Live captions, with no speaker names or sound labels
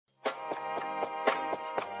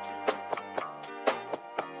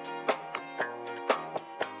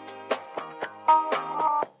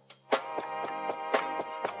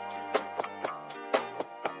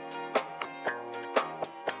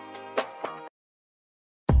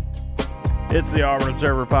It's the Auburn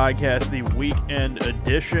Observer Podcast, the weekend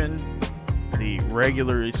edition, the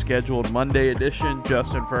regularly scheduled Monday edition.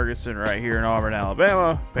 Justin Ferguson right here in Auburn,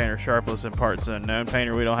 Alabama. Painter Sharpless and parts unknown.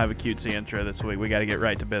 Painter, we don't have a cutesy intro this week. We got to get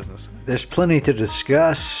right to business. There's plenty to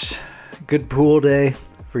discuss. Good pool day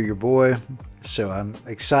for your boy. So I'm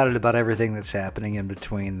excited about everything that's happening in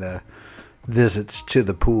between the visits to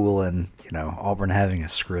the pool and, Auburn having a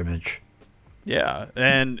scrimmage. Yeah,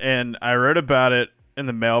 and I wrote about it in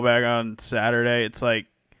the mailbag on Saturday. It's like,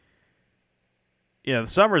 the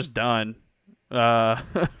summer's done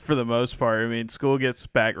for the most part. I mean, school gets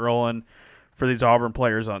back rolling for these Auburn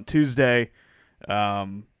players on Tuesday. High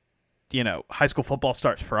school football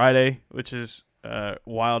starts Friday, which is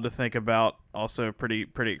wild to think about. Also pretty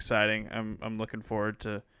exciting. I'm looking forward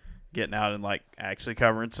to getting out and actually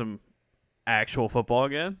covering some actual football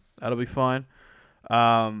again. That'll be fun.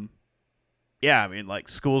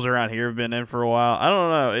 Schools around here have been in for a while. I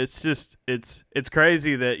don't know. It's just it's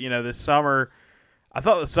crazy that this summer. I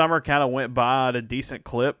thought the summer kind of went by at a decent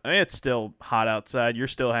clip. I mean, it's still hot outside. You're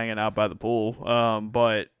still hanging out by the pool.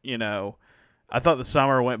 But I thought the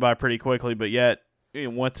summer went by pretty quickly. But yet,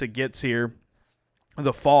 once it gets here,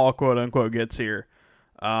 the fall, quote unquote, gets here.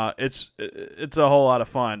 It's a whole lot of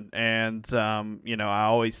fun. And I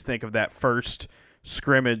always think of that first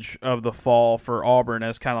scrimmage of the fall for Auburn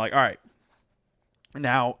as kind of like, all right,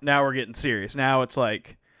 now we're getting serious. Now it's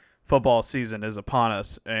like football season is upon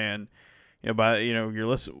us, and if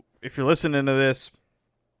you're listening to this,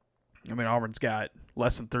 I mean, Auburn's got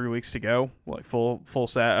less than 3 weeks to go,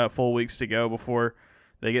 full weeks to go before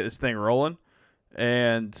they get this thing rolling,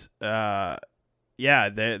 and the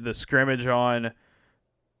scrimmage on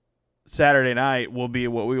Saturday night will be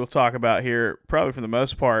what we will talk about here, probably for the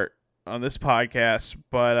most part on this podcast.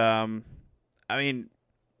 But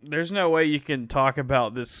there's no way you can talk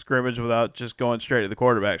about this scrimmage without just going straight to the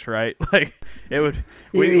quarterbacks, right?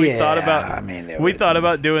 We thought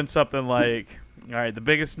about doing something like, all right, the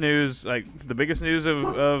biggest news of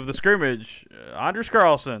the scrimmage, Anders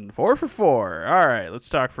Carlson, 4 for 4. All right, let's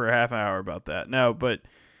talk for a half hour about that. No, but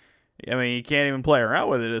I mean, you can't even play around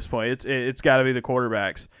with it at this point. It's got to be the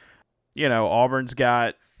quarterbacks. Auburn's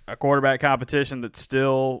got a quarterback competition that's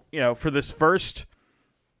still, for this first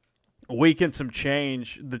week and some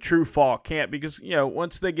change, the true fall camp, because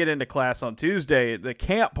once they get into class on Tuesday, the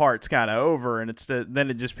camp part's kind of over, and then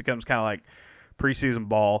it just becomes kind of like preseason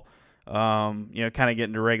ball, kind of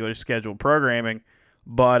getting to regular scheduled programming.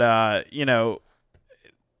 But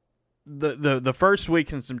the first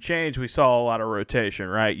week and some change, we saw a lot of rotation,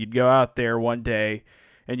 right? You'd go out there one day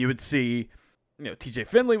and you would see TJ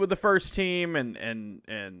Finley with the first team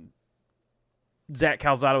and Zach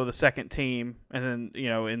Calzada with the second team, and then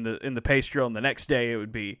in the pace drill, and the next day it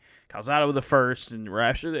would be Calzada with the first, and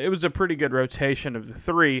Rasher. It was a pretty good rotation of the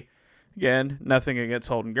three. Again, nothing against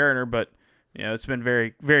Holden Geriner, but it's been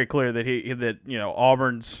very, very clear that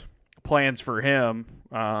Auburn's plans for him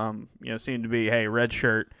seem to be, hey, red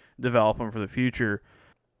shirt, develop him for the future.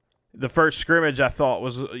 The first scrimmage I thought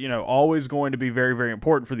was always going to be very, very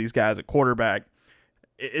important for these guys at quarterback.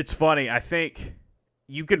 It's funny, I think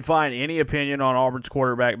you can find any opinion on Auburn's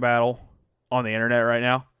quarterback battle on the internet right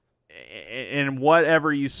now. And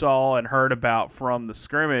whatever you saw and heard about from the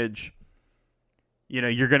scrimmage,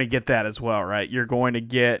 you're going to get that as well, right? You're going to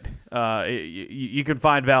get, you can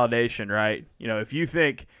find validation, right? If you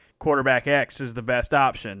think quarterback X is the best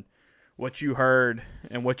option, what you heard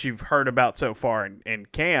and what you've heard about so far in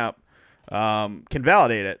camp can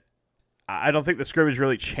validate it. I don't think the scrimmage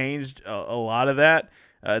really changed a lot of that.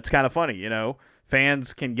 It's kind of funny,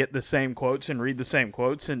 Fans can get the same quotes and read the same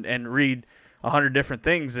quotes and read 100 different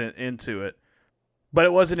things into it. But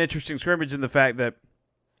it was an interesting scrimmage in the fact that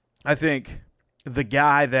I think the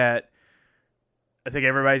guy that I think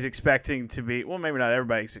everybody's expecting to be, well, maybe not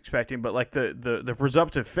everybody's expecting, but the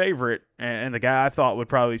presumptive favorite and the guy I thought would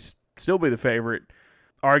probably still be the favorite,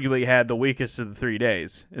 arguably had the weakest of the 3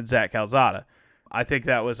 days in Zach Calzada. I think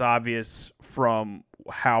that was obvious from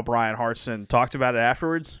how Brian Harsin talked about it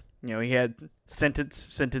afterwards. He had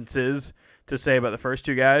sentences to say about the first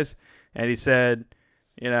two guys, and he said,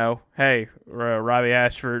 hey, Robbie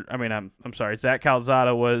Ashford. I mean, I'm sorry, Zach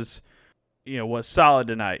Calzada was solid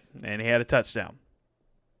tonight, and he had a touchdown.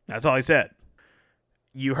 That's all he said.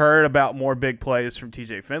 You heard about more big plays from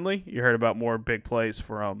TJ Finley. You heard about more big plays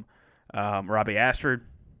from Robbie Ashford.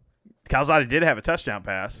 Calzada did have a touchdown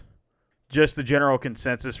pass. Just the general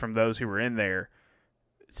consensus from those who were in there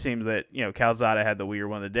seemed that, Calzada had the weird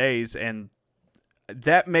one of the days, and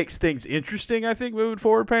that makes things interesting, I think, moving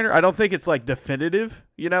forward, Painter. I don't think it's, definitive,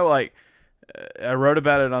 I wrote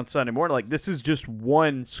about it on Sunday morning. This is just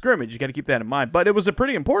one scrimmage. You got to keep that in mind. But it was a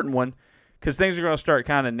pretty important one because things are going to start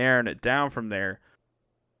kind of narrowing it down from there.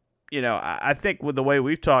 You know, I think with the way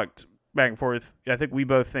we've talked back and forth, I think we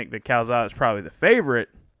both think that Calzada is probably the favorite.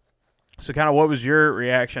 So kind of what was your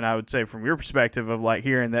reaction, I would say, from your perspective of like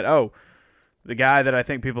hearing that, oh, the guy that I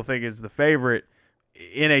think people think is the favorite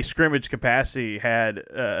in a scrimmage capacity had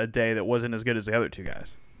a day that wasn't as good as the other two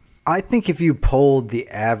guys? I think if you polled the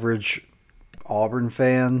average Auburn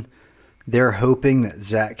fan, they're hoping that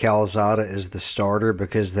Zach Calzada is the starter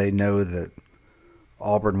because they know that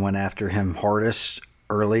Auburn went after him hardest,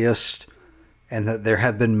 earliest, and that there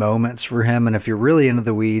have been moments for him. And if you're really into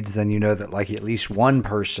the weeds, then you know that like at least one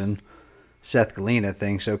person, Seth Galina,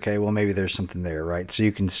 thinks, okay, well, maybe there's something there, right? So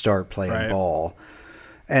you can start playing ball.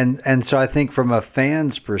 And so I think from a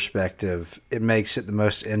fan's perspective, it makes it the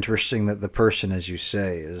most interesting that the person, as you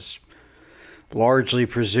say, is largely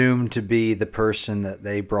presumed to be the person that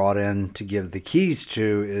they brought in to give the keys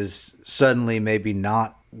to is suddenly maybe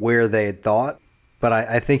not where they had thought. But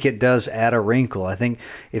I think it does add a wrinkle. I think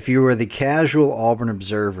if you were the casual Auburn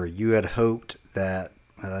observer, you had hoped that,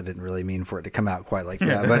 well, I didn't really mean for it to come out quite like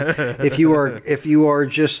that. But if you are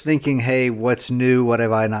just thinking, hey, what's new? What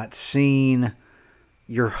have I not seen?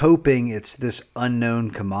 You're hoping it's this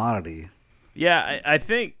unknown commodity. Yeah, I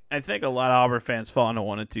think a lot of Auburn fans fall into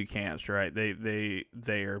one of two camps, right? They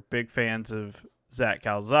are big fans of Zach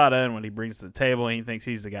Calzada, and when he brings to the table, he thinks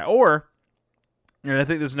he's the guy. Or, and I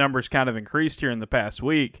think this number's kind of increased here in the past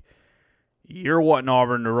week, you're wanting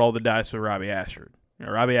Auburn to roll the dice with Robbie Ashford. You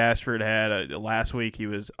know, Robbie Ashford had last week, he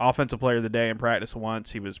was offensive player of the day in practice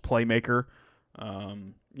once. He was playmaker,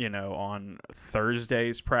 on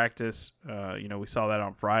Thursday's practice. We saw that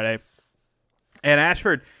on Friday. And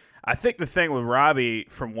Ashford, I think the thing with Robbie,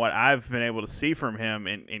 from what I've been able to see from him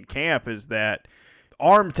in camp, is that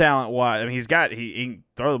arm talent-wise, I mean, he can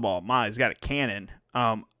throw the ball a mile. He's got a cannon.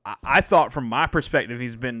 I thought from my perspective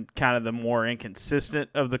he's been kind of the more inconsistent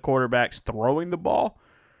of the quarterbacks throwing the ball.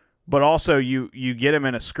 But also you get him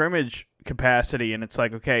in a scrimmage capacity, and it's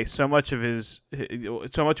like, okay, so much of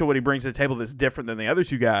what he brings to the table that's different than the other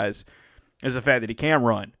two guys is the fact that he can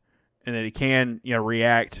run and that he can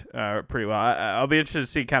react pretty well. I'll be interested to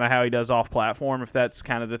see kind of how he does off platform, if that's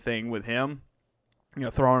kind of the thing with him,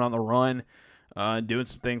 throwing on the run, doing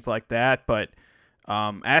some things like that. But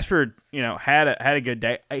Ashford, had a good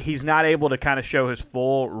day. He's not able to kind of show his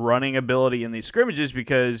full running ability in these scrimmages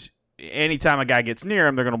because anytime a guy gets near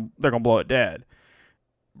him, they're gonna blow it dead.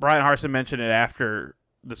 Brian Harsin mentioned it after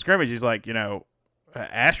the scrimmage. He's like,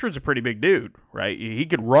 Ashford's a pretty big dude, right? He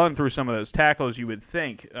could run through some of those tackles, you would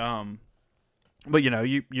think. But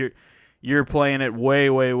you're playing it way,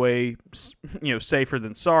 way, way, safer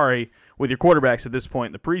than sorry with your quarterbacks at this point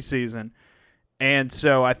in the preseason. And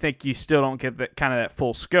so I think you still don't get that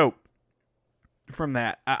full scope from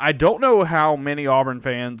that. I don't know how many Auburn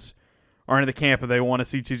fans are in the camp if they want to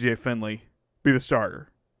see TJ Finley be the starter.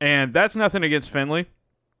 And that's nothing against Finley.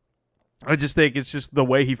 I just think it's just the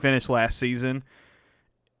way he finished last season.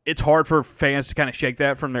 It's hard for fans to kind of shake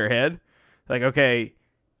that from their head. Like, okay,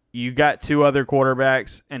 you got two other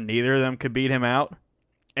quarterbacks and neither of them could beat him out.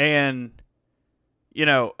 And,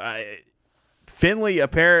 Finley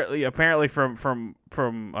apparently from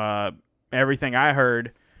everything I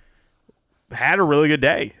heard, had a really good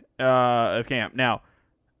day of camp. Now,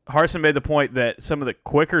 Harsin made the point that some of the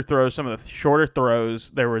quicker throws, some of the shorter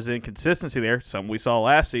throws, there was inconsistency there. Some we saw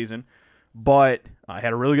last season, but I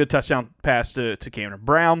had a really good touchdown pass to Cameron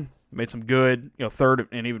Brown. Made some good, third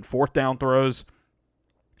and even fourth down throws,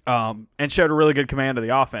 and showed a really good command of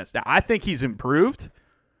the offense. Now, I think he's improved,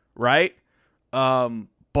 right?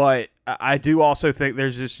 But I do also think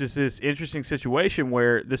there's just this interesting situation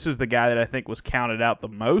where this is the guy that I think was counted out the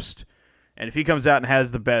most, and if he comes out and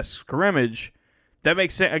has the best scrimmage, that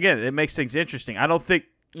makes sense. Again, it makes things interesting. I don't think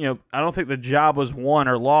the job was won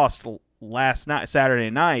or lost Saturday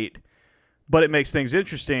night, but it makes things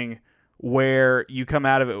interesting where you come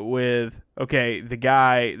out of it with, okay, the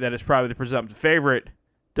guy that is probably the presumptive favorite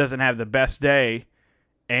doesn't have the best day,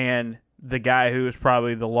 and the guy who is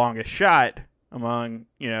probably the longest shot among,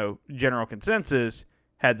 general consensus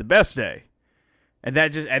had the best day. And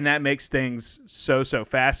that makes things so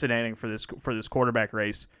fascinating for this quarterback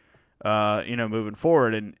race, moving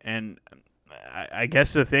forward. And I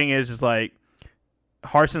guess the thing is like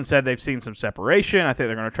Harsin said they've seen some separation. I think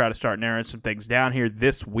they're going to try to start narrowing some things down here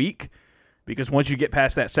this week, because once you get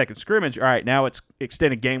past that second scrimmage, all right, now it's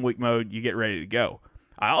extended game week mode. You get ready to go.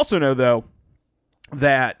 I also know, though,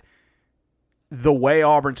 that the way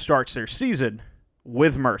Auburn starts their season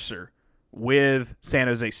with Mercer, with San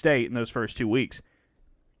Jose State in those first 2 weeks,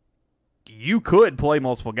 you could play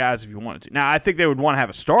multiple guys if you wanted to. Now, I think they would want to have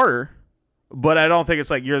a starter, but I don't think it's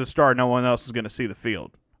like you're the star, no one else is going to see the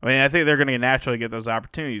field. I mean, I think they're going to naturally get those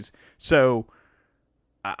opportunities. So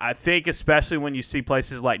I think especially when you see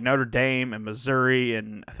places like Notre Dame and Missouri,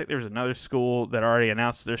 and I think there's another school that already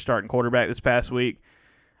announced their starting quarterback this past week.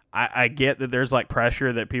 I get that there's like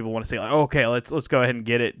pressure that people want to say, like, okay, let's go ahead and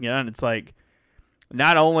get it. And it's like,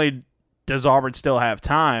 not only does Auburn still have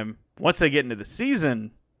time, once they get into the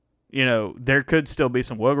season, there could still be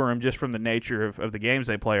some wiggle room just from the nature of the games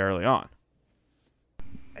they play early on.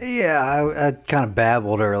 Yeah, I kind of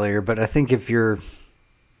babbled earlier, but I think if you're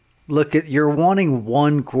wanting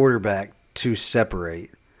one quarterback to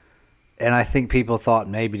separate, and I think people thought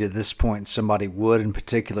maybe to this point somebody would. In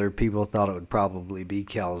particular, people thought it would probably be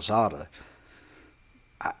Calzada.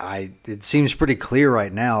 It seems pretty clear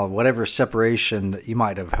right now, whatever separation that you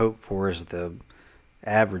might have hoped for as the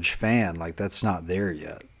average fan, like that's not there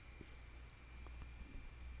yet.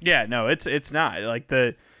 Yeah, no, it's not. Like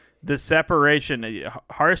the separation,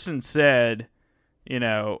 Harsin said,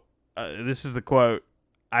 this is the quote,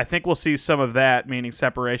 "I think we'll see some of that," meaning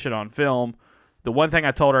separation on film. "The one thing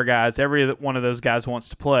I told our guys, every one of those guys wants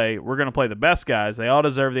to play. We're going to play the best guys. They all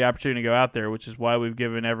deserve the opportunity to go out there, which is why we've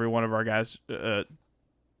given every one of our guys a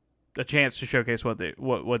chance to showcase what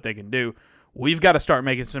they can do. We've got to start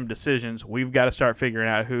making some decisions. We've got to start figuring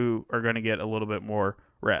out who are going to get a little bit more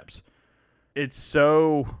reps." It's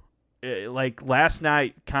so, like, last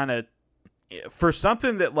night kind of, for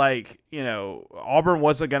something that, like, Auburn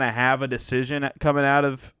wasn't going to have a decision coming out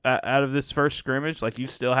of this first scrimmage. Like, you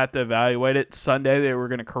still have to evaluate it. Sunday, they were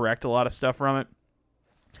going to correct a lot of stuff from it.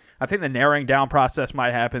 I think the narrowing down process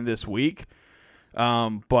might happen this week.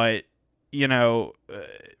 But,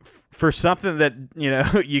 for something that,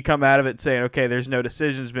 you come out of it saying, okay, there's no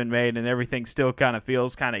decisions been made and everything still kind of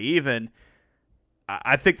feels kind of even,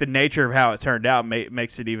 I think the nature of how it turned out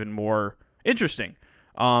makes it even more interesting.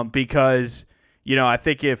 Because, I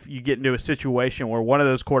think if you get into a situation where one of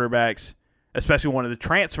those quarterbacks, especially one of the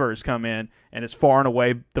transfers, come in and is far and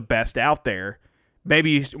away the best out there,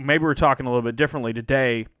 maybe we're talking a little bit differently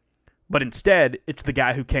today, but instead it's the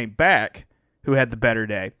guy who came back who had the better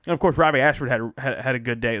day. And of course, Robbie Ashford had a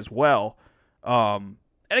good day as well. And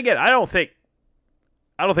again, I don't think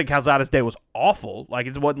Calzada's day was awful. Like,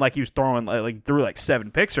 it wasn't like he was threw like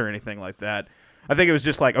 7 picks or anything like that. I think it was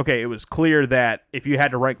just like, okay, it was clear that if you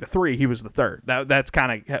had to rank the 3, he was the 3rd. That's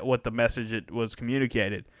kind of what the message it was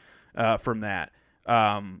communicated from that.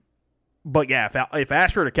 But yeah, if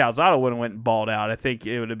Ashford or Calzada would have went and balled out, I think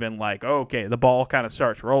it would have been like, oh, okay, the ball kind of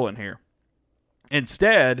starts rolling here.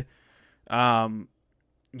 Instead,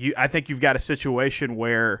 I think you've got a situation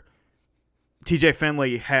where TJ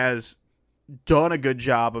Finley has done a good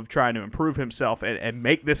job of trying to improve himself and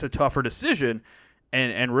make this a tougher decision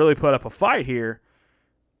and really put up a fight here.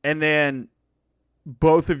 And then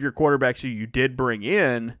both of your quarterbacks you did bring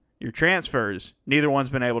in, your transfers, neither one's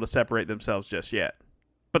been able to separate themselves just yet.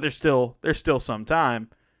 But there's still some time.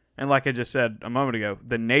 And like I just said a moment ago,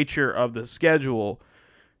 the nature of the schedule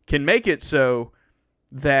can make it so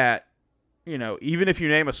that, even if you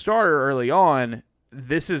name a starter early on,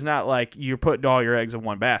 this is not like you're putting all your eggs in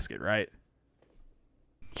one basket, right?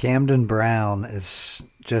 Camden Brown is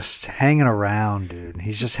just hanging around, dude.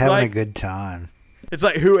 He's just having a good time. It's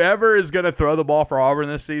like whoever is going to throw the ball for Auburn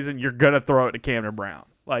this season, you're going to throw it to Camden Brown.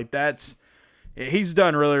 Like, he's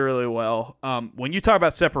done really, really well. When you talk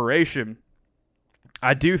about separation,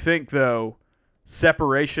 I do think, though,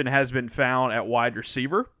 separation has been found at wide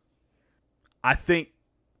receiver. I think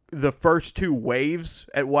the first 2 waves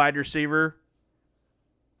at wide receiver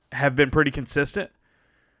have been pretty consistent.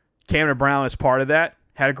 Camden Brown is part of that.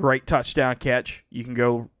 Had a great touchdown catch. You can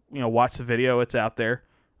go, watch the video. It's out there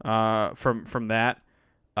from that.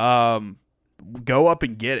 Go up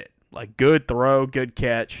and get it. Like, good throw, good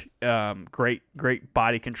catch, great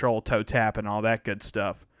body control, toe tap, and all that good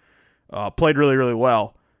stuff. Played really, really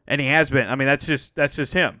well, and he has been. I mean, that's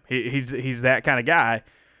just him. He's that kind of guy.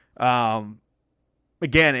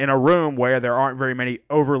 Again, in a room where there aren't very many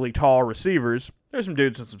overly tall receivers, there's some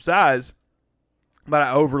dudes with some size, but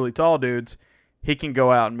overly tall dudes, he can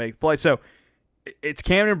go out and make the play. So it's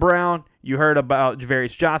Camden Brown. You heard about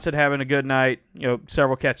Javarius Johnson having a good night.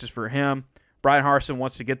 Several catches for him. Brian Harsin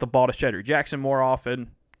wants to get the ball to Shedrick Jackson more often.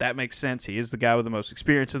 That makes sense. He is the guy with the most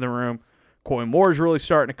experience in the room. Coy Moore is really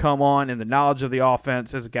starting to come on in the knowledge of the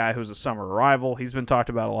offense as a guy who's a summer arrival. He's been talked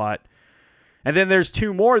about a lot. And then there's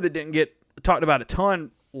 2 more that didn't get talked about a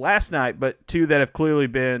ton last night, but 2 that have clearly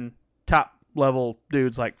been top-level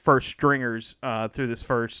dudes, like first stringers through this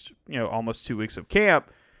first, almost 2 weeks of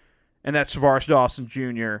camp, and that's Tavares Dawson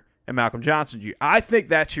Jr. and Malcolm Johnson Jr. I think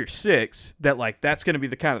that's your 6, that's going to be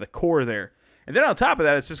the kind of the core there. And then on top of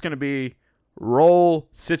that, it's just going to be role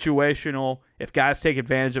situational. If guys take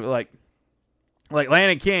advantage of it, like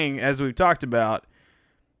Landon King, as we've talked about,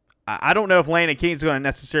 I don't know if Landon King's going to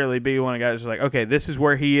necessarily be one of the guys who's like, okay, this is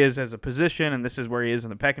where he is as a position and this is where he is in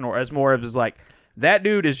the pecking order. As more of is like, that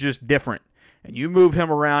dude is just different. And you move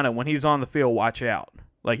him around, and when he's on the field, watch out.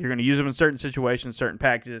 Like, you're going to use him in certain situations, certain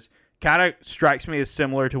packages. Kind of strikes me as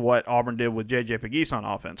similar to what Auburn did with J.J. Pegues on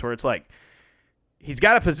offense, where it's like, he's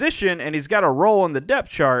got a position and he's got a role in the depth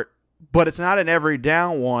chart, but it's not an every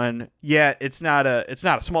down one, yet it's not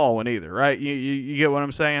a small one either, right? You get what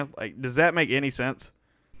I'm saying? Like, does that make any sense?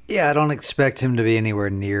 Yeah, I don't expect him to be anywhere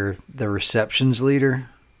near the receptions leader.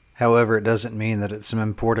 However, it doesn't mean that at some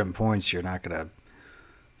important points you're not going to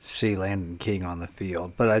see Landon King on the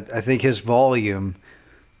field. But I think his volume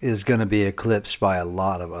is going to be eclipsed by a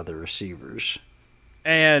lot of other receivers.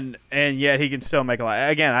 And yet he can still make a lot.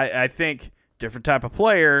 Again, I think different type of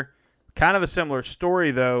player, kind of a similar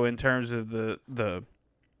story, though, in terms of the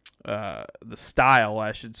style,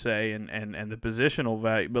 I should say, and the positional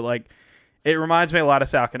value. But, like, it reminds me a lot of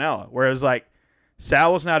Sal Cannella, where it was like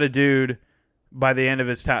Sal was not a dude by the end of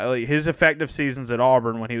his time. Like, his effective seasons at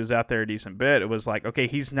Auburn when he was out there a decent bit, it was like, okay,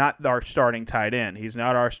 he's not our starting tight end. He's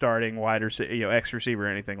not our starting wide receiver, X receiver or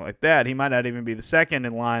anything like that. He might not even be the second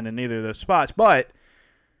in line in either of those spots, but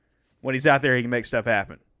when he's out there, he can make stuff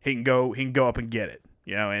happen. He can go up and get it.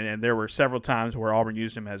 And there were several times where Auburn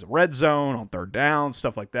used him as a red zone on third down,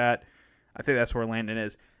 stuff like that. I think that's where Landon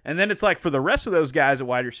is. And then it's like for the rest of those guys at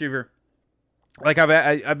wide receiver, like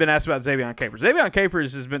I've been asked about Xavier Capers. Xavier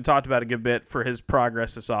Capers has been talked about a good bit for his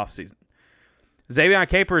progress this offseason. Xavier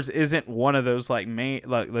Capers isn't one of those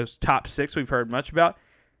those top 6 we've heard much about,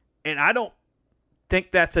 and I don't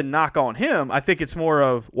think that's a knock on him. I think it's more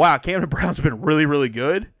of, wow, Camden Brown's been really, really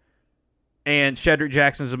good, and Shedrick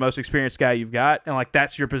Jackson's the most experienced guy you've got, and like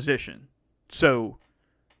that's your position. So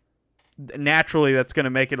naturally, that's going to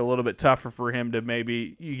make it a little bit tougher for him to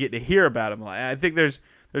maybe you get to hear about him. I think there's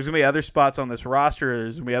going to be other spots on this roster,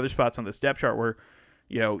 there's going to be other spots on this depth chart where,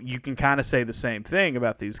 you can kind of say the same thing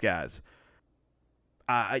about these guys.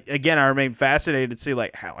 I remain fascinated to see,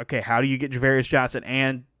 like, how do you get Javarius Johnson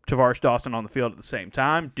and Tavares Dawson on the field at the same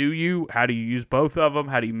time? How do you use both of them?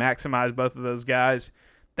 How do you maximize both of those guys?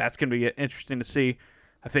 That's going to be interesting to see.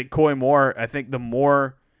 I think Coy Moore, the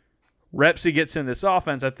more reps he gets in this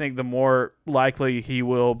offense, I think the more likely he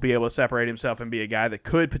will be able to separate himself and be a guy that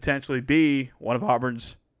could potentially be one of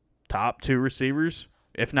Auburn's top 2 receivers.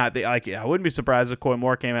 If not, I wouldn't be surprised if Coy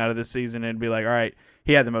Moore came out of this season and be like, all right,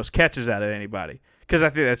 he had the most catches out of anybody. Because I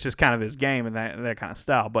think that's just kind of his game and that kind of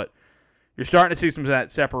style. But you're starting to see some of that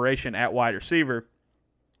separation at wide receiver.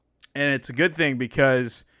 And it's a good thing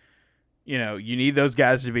because, you need those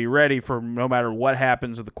guys to be ready for no matter what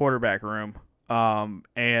happens with the quarterback room.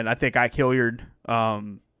 And I think Ike Hilliard,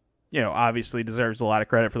 obviously deserves a lot of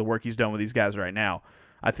credit for the work he's done with these guys right now.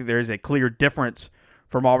 I think there is a clear difference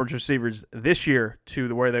from Auburn's receivers this year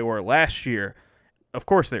to where they were last year. Of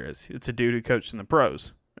course there is. It's a dude who coached in the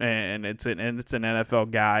pros, and it's an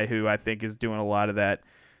NFL guy who I think is doing a lot of that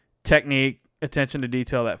technique, attention to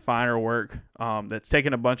detail, that finer work. That's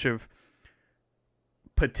taken a bunch of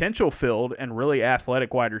potential filled and really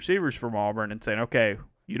athletic wide receivers from Auburn and saying, okay,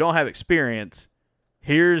 you don't have experience.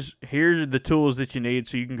 Here's the tools that you need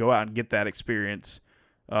so you can go out and get that experience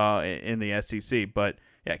in the SEC. But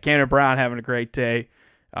yeah, Camden Brown having a great day.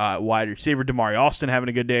 Wide receiver Damari Alston having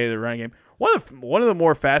a good day of the running game. One of the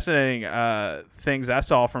more fascinating things I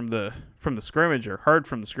saw from the scrimmage or heard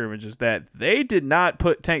from the scrimmage is that they did not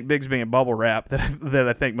put Tank Bigsby in bubble wrap that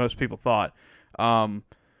I think most people thought.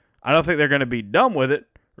 I don't think they're going to be dumb with it,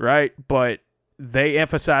 right? But they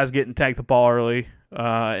emphasized getting Tank the ball early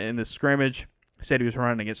in the scrimmage. Said he was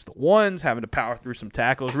running against the ones, having to power through some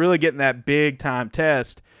tackles, really getting that big-time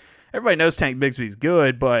test. Everybody knows Tank Bigsby's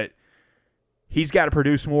good, but he's got to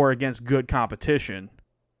produce more against good competition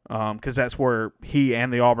because that's where he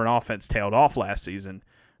and the Auburn offense tailed off last season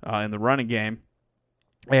in the running game.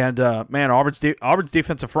 And, Auburn's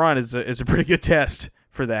defensive front is a pretty good test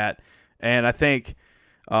for that. And I think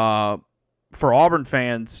for Auburn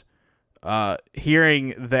fans,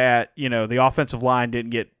 hearing that, the offensive line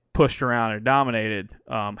didn't get pushed around or dominated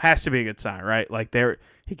has to be a good sign, right? Like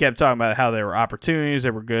he kept talking about how there were opportunities,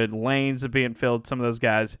 there were good lanes being filled. Some of those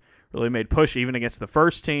guys really made push even against the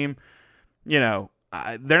first team. They're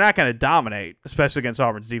not going to dominate, especially against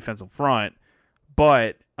Auburn's defensive front,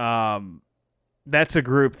 but that's a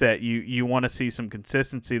group that you want to see some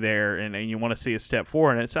consistency there and you want to see a step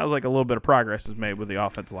forward, and it sounds like a little bit of progress is made with the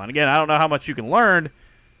offensive line. Again, I don't know how much you can learn,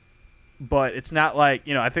 but it's not like,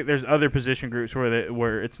 I think there's other position groups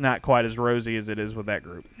where it's not quite as rosy as it is with that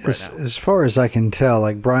group right now. As far as I can tell,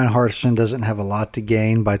 like Brian Hartson doesn't have a lot to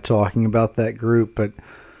gain by talking about that group, but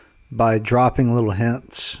by dropping little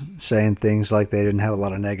hints, saying things like they didn't have a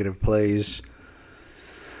lot of negative plays.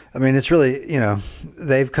 I mean, it's really,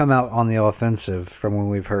 they've come out on the offensive from when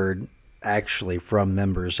we've heard actually from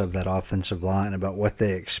members of that offensive line about what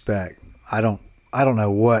they expect. I don't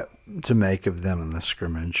know what to make of them in the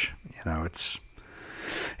scrimmage. It's,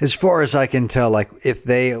 as far as I can tell, like if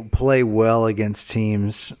they play well against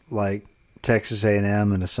teams like Texas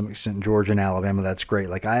A&M and to some extent Georgia and Alabama, that's great.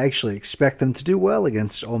 Like I actually expect them to do well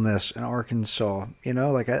against Ole Miss and Arkansas.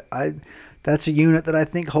 Like I that's a unit that I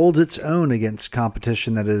think holds its own against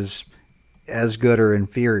competition that is as good or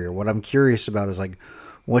inferior. What I'm curious about is like,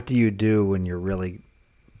 what do you do when you're really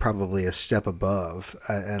probably a step above?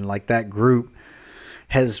 And like that group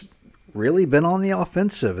has really been on the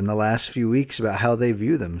offensive in the last few weeks about how they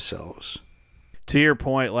view themselves. To your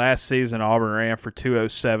point, last season Auburn ran for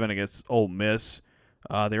 207 against Ole Miss.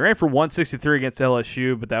 They ran for 163 against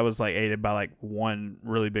LSU, but that was like aided by like one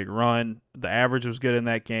really big run. The average was good in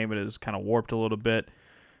that game, but it was kind of warped a little bit.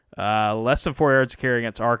 Less than 4 yards a carry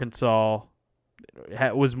against Arkansas.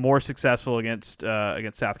 Was more successful against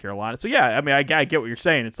South Carolina. So yeah, I mean, I get what you're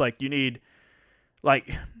saying. It's like you need,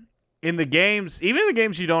 like, in the games, even in the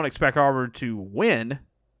games you don't expect Auburn to win,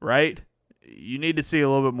 right? You need to see a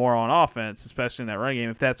little bit more on offense, especially in that running game,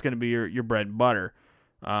 if that's going to be your bread and butter.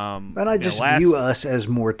 And I just view us as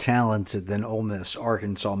more talented than Ole Miss,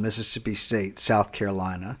 Arkansas, Mississippi State, South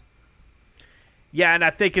Carolina. Yeah, and I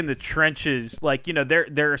think in the trenches, like,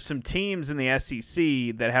 there are some teams in the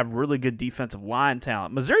SEC that have really good defensive line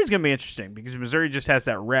talent. Missouri's going to be interesting because Missouri just has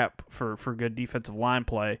that rep for good defensive line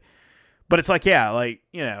play. But it's like, yeah, like,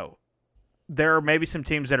 there are maybe some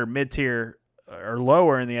teams that are mid-tier or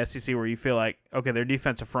lower in the SEC where you feel like, okay, their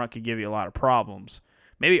defensive front could give you a lot of problems.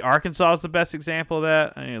 Maybe Arkansas is the best example of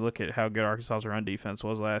that. I mean, look at how good Arkansas's run defense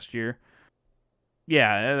was last year.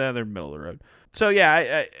 Yeah, they're middle of the road. So,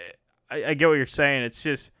 yeah, I get what you're saying. It's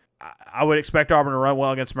just I would expect Auburn to run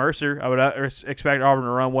well against Mercer. I would expect Auburn to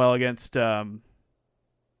run well against San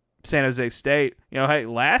Jose State. Hey,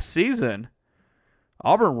 last season,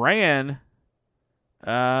 Auburn ran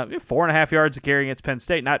 4.5 yards a carry against Penn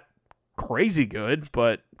State. Not crazy good,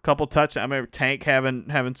 but a couple touchdowns. I remember Tank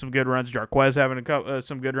having some good runs. Jarquez having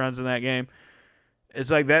some good runs in that game.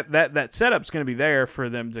 It's like that setup's going to be there for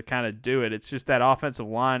them to kind of do it. It's just that offensive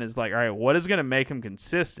line is like, all right, what is going to make them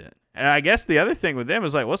consistent? And I guess the other thing with them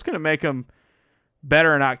is like, what's going to make them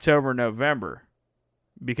better in October, November?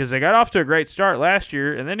 Because they got off to a great start last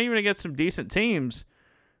year, and then even against some decent teams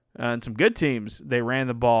and some good teams, they ran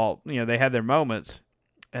the ball. They had their moments,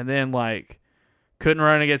 and then like couldn't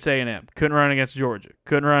run against A&M, couldn't run against Georgia,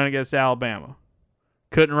 couldn't run against Alabama,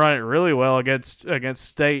 couldn't run it really well against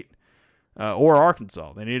State. Or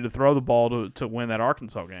Arkansas. They needed to throw the ball to win that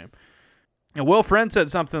Arkansas game. And Will Friend said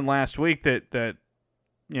something last week that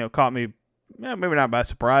caught me, maybe not by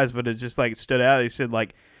surprise, but it just like stood out. He said,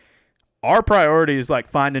 like, our priority is like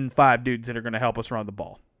finding 5 dudes that are going to help us run the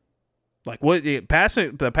ball. Like the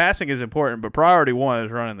passing is important, but priority 1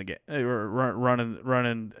 is running the game,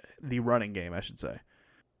 running the running game, I should say.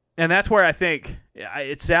 And that's where I think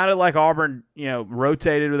it sounded like Auburn,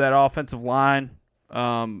 rotated with that offensive line.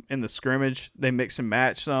 In the scrimmage, they mix and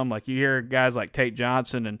match some. Like you hear guys like Tate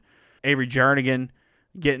Johnson and Avery Jernigan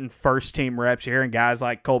getting first team reps. You're hearing guys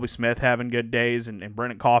like Colby Smith having good days and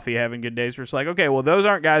Brennan Coffey having good days. Where it's like, okay, well, those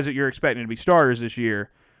aren't guys that you're expecting to be starters this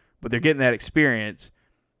year, but they're getting that experience.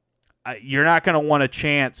 You're not going to want to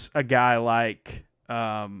chance a guy like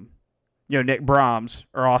Nick Brahms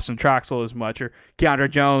or Austin Troxell as much, or Keandre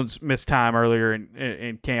Jones missed time earlier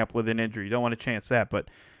in camp with an injury. You don't want to chance that, but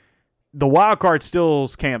the wild card still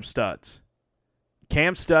is Cam Stutz.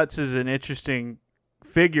 Cam Stutz is an interesting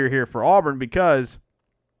figure here for Auburn because,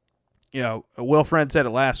 Will Friend said it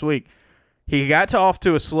last week. He got off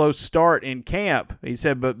to a slow start in camp. He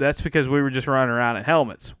said, but that's because we were just running around in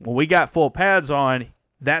helmets. When we got full pads on,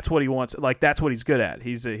 that's what he wants. Like, that's what he's good at.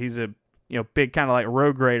 He's a big kind of like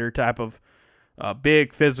road grader type of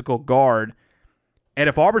big physical guard. And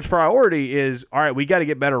if Auburn's priority is, all right, we got to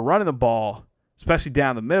get better running the ball, especially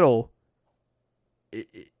down the middle,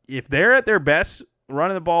 if they're at their best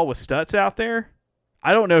running the ball with Stutz out there,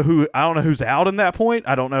 I don't know who's out in that point.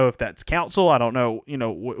 I don't know if that's Council. I don't know,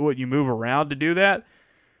 what you move around to do that.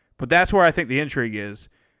 But that's where I think the intrigue is,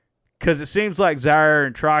 because it seems like Zaire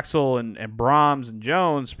and Troxell and Brahms and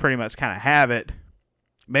Jones pretty much kind of have it.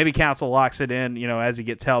 Maybe Council locks it in, as he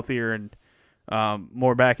gets healthier and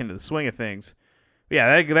more back into the swing of things.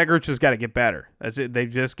 Yeah, that group's just got to get better. That's it. They've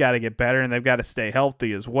just got to get better, and they've got to stay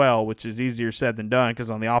healthy as well, which is easier said than done because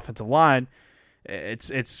on the offensive line,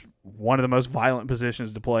 it's one of the most violent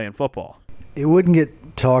positions to play in football. It wouldn't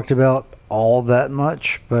get talked about all that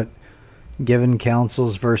much, but given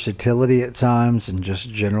Council's versatility at times and just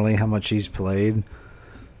generally how much he's played,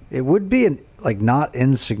 it would be an not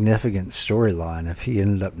insignificant storyline if he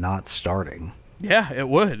ended up not starting. Yeah, it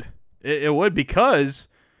would. It would, because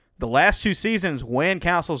the last 2 seasons when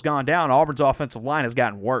Council's gone down, Auburn's offensive line has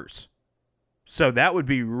gotten worse. So that would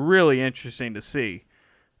be really interesting to see,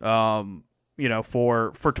 for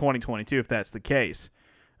 2022 if that's the case.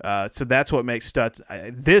 So that's what makes Stutz.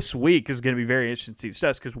 This week is going to be very interesting to see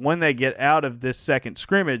Stutz, because when they get out of this second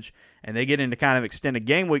scrimmage and they get into kind of extended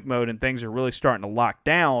game week mode and things are really starting to lock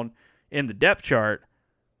down in the depth chart,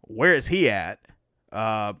 where is he at?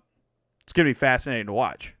 It's going to be fascinating to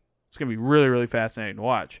watch. It's going to be really, really fascinating to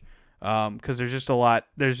watch, because there's just a lot.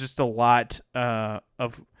 There's just a lot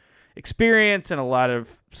of experience and a lot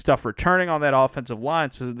of stuff returning on that offensive line.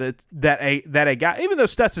 So that a guy, even though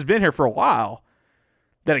Stutz has been here for a while,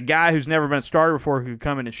 that a guy who's never been a starter before could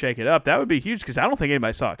come in and shake it up, that would be huge, because I don't think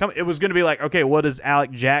anybody saw it coming. It was going to be like, okay, what does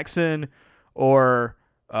Alec Jackson or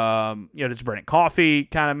does Brennan Coffey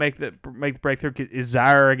kind of make the breakthrough? Is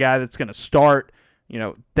Zaire a guy that's going to start?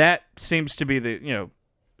 That seems to be the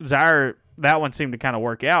Zaire. That one seemed to kind of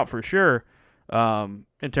work out for sure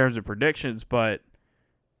in terms of predictions, but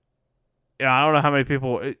I don't know how many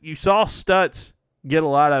people you saw Stutz get a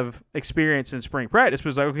lot of experience in spring practice. It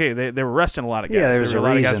was like, okay, they were resting a lot of guys. Yeah, there's a a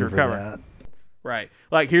lot of guys reason for that. Right.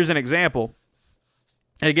 Like, here's an example.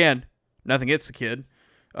 Again, nothing against the kid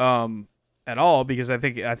at all, because I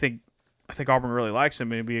think Auburn really likes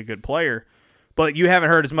him and he'd be a good player. But you haven't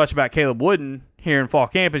heard as much about Caleb Wooden here in fall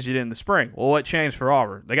camp as you did in the spring. Well, what changed for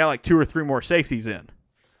Auburn? They got like 2 or 3 more safeties in,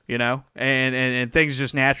 and things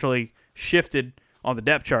just naturally shifted on the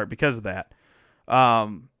depth chart because of that.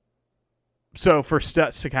 So for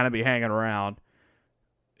Stutz to kind of be hanging around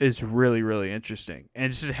is really, really interesting.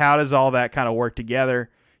 And just how does all that kind of work together?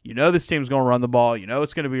 This team's going to run the ball.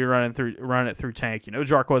 It's going to be running it through Tank.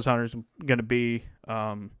 Jarquez Hunter's going to be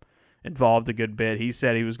involved a good bit. He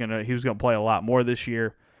said he was going to play a lot more this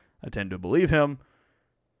year. I tend to believe him.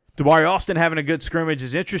 Damari Austin having a good scrimmage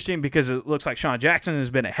is interesting, because it looks like Sean Jackson has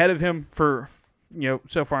been ahead of him for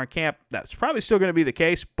so far in camp. That's probably still going to be the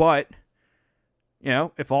case, but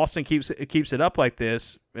if Austin keeps it up like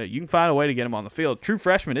this, you can find a way to get him on the field. True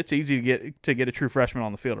freshman, it's easy to get a true freshman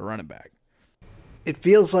on the field, a running back. It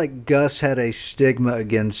feels like Gus had a stigma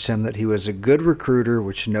against him that he was a good recruiter,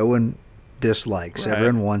 which no one dislikes. Right.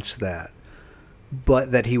 Everyone wants that.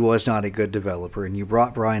 But that he was not a good developer. And you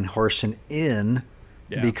brought Brian Harsin in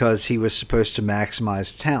because he was supposed to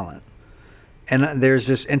maximize talent. And there's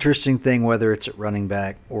this interesting thing, whether it's at running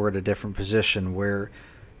back or at a different position, where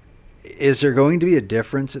is there going to be a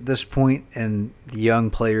difference at this point in the young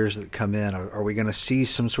players that come in? Are we going to see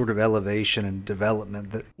some sort of elevation and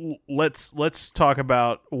development? Let's talk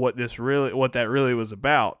about what that really was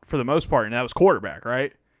about for the most part, and that was quarterback,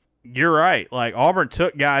 right? You're right. Like, Auburn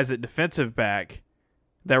took guys at defensive back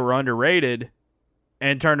that were underrated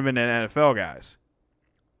and turned them into NFL guys.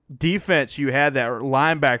 Defense, you had that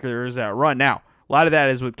linebacker, there was that run. Now, a lot of that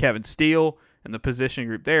is with Kevin Steele and the position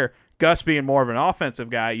group there. Gus being more of an offensive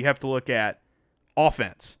guy, you have to look at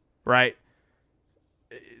offense, right?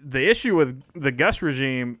 The issue with the Gus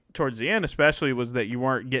regime towards the end especially was that you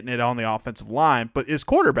weren't getting it on the offensive line, but it's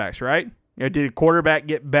quarterbacks, right? Did the quarterback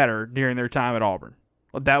get better during their time at Auburn?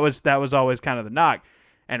 Well, that was always kind of the knock.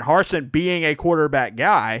 And Harsin being a quarterback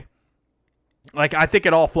guy, I think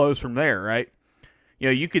it all flows from there, right?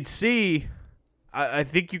 You could see, I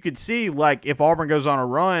think you could see, if Auburn goes on a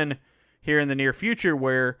run here in the near future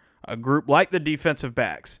where a group like the defensive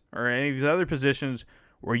backs or any of these other positions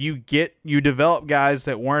where you develop guys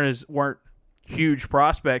that weren't huge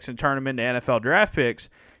prospects and turn them into NFL draft picks,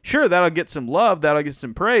 sure, that'll get some love, that'll get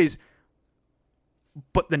some praise,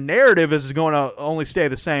 but the narrative is going to only stay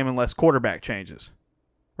the same unless quarterback changes,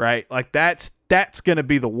 right? That's going to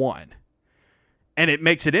be the one. And it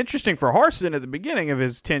makes it interesting for Harsin at the beginning of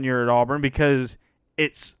his tenure at Auburn because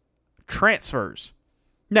it's transfers.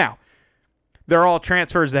 Now, they're all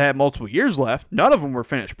transfers that had multiple years left. None of them were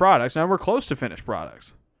finished products. None were close to finished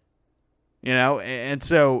products. And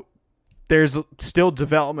so there's still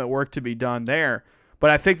development work to be done there.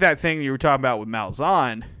 But I think that thing you were talking about with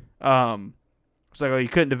Malzahn, it's like, you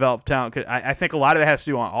couldn't develop talent. I think a lot of it has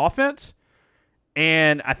to do on offense,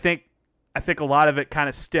 and I think a lot of it kind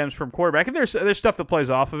of stems from quarterback. And there's stuff that plays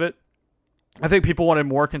off of it. I think people wanted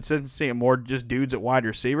more consistency and more just dudes at wide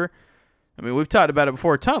receiver. I mean, we've talked about it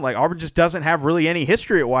before a ton. Like, Auburn just doesn't have really any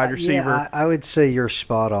history at wide receiver. Yeah, I would say you're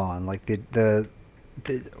spot on. Like,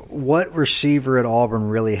 what receiver at Auburn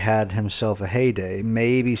really had himself a heyday?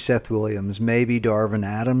 Maybe Seth Williams, maybe Darvin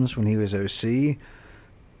Adams when he was OC.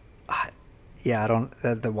 I don't.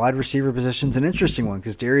 The wide receiver position's an interesting one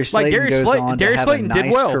because Darius Slayton goes on to have a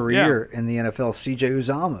nice career in the NFL. C.J.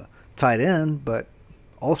 Uzomah, tight end, but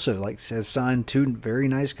also has signed 2 very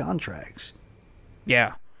nice contracts.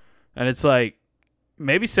 Yeah, and it's like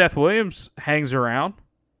maybe Seth Williams hangs around.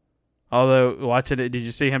 Although watching it, did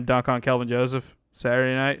you see him dunk on Kelvin Joseph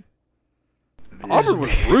Saturday night? Auburn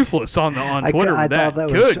was ruthless on Twitter with that. I thought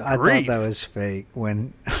that was fake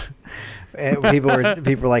when. people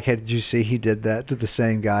were like, "Hey, did you see he did that to the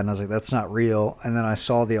same guy?" And I was like, "That's not real." And then I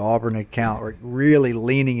saw the Auburn account really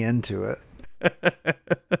leaning into it.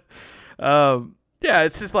 Yeah,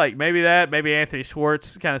 it's just like maybe Anthony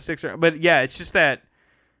Schwartz kind of sticks around, but yeah, it's just that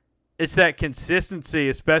consistency,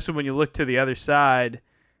 especially when you look to the other side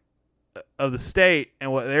of the state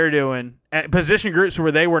and what they're doing at position groups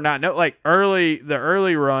where they were not the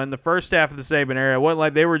early run, the first half of the Saban era. It wasn't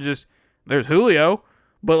like they were just there's Julio.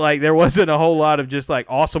 But, like, there wasn't a whole lot of just, like,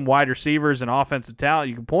 awesome wide receivers and offensive talent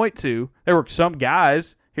you can point to. There were some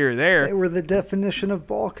guys here or there. They were the definition of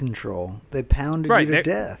ball control. They pounded you to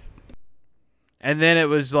death. And then it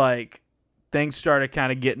was, like, things started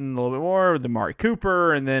kind of getting a little bit more with Amari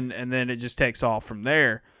Cooper, and then it just takes off from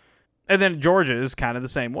there. And then Georgia is kind of the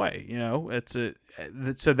same way, you know.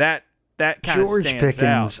 So that kind of George stands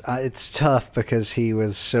Pickens, out. It's tough because he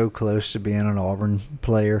was so close to being an Auburn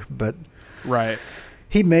player, but right.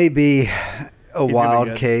 He may be a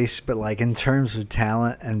wild case, but like in terms of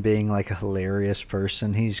talent and being like a hilarious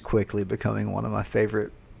person, he's quickly becoming one of my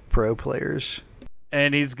favorite pro players.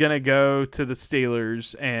 And he's going to go to the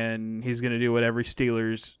Steelers, and he's going to do what every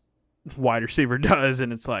Steelers wide receiver does,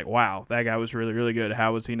 and it's like, wow, that guy was really, really good.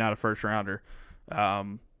 How was he not a first rounder?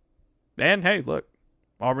 And hey, look,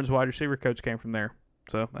 Auburn's wide receiver coach came from there,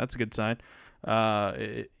 so that's a good sign.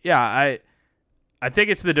 I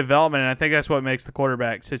think it's the development, and I think that's what makes the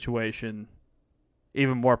quarterback situation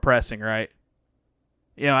even more pressing, right?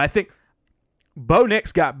 You know, I think Bo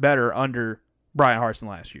Nix got better under Brian Harsin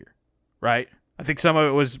last year, right? I think some of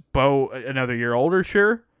it was Bo another year older,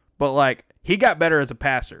 sure, but, like, he got better as a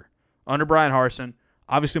passer under Brian Harsin.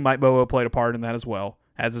 Obviously, Mike Bobo played a part in that as well,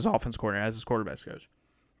 as his offense coordinator, as his quarterback's coach.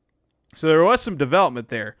 So there was some development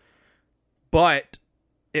there, but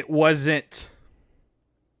it wasn't,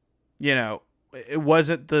 you know, it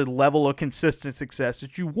wasn't the level of consistent success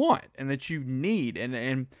that you want and that you need.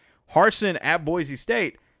 And Harsin at Boise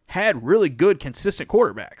State had really good, consistent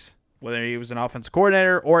quarterbacks, whether he was an offensive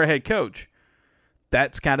coordinator or a head coach.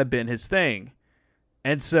 That's kind of been his thing.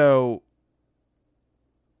 And so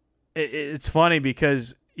it's funny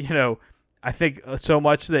because, you know, I think so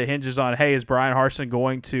much that hinges on, hey, is Brian Harsin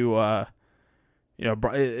going to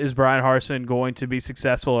is Brian Harsin going to be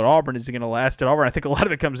successful at Auburn? Is he going to last at Auburn? I think a lot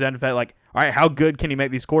of it comes down to the fact, like, all right, how good can he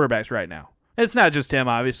make these quarterbacks right now? And it's not just him,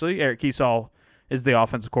 obviously. Eric Kiesau is the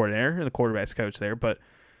offensive coordinator and the quarterback's coach there. But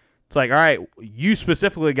it's like, all right, you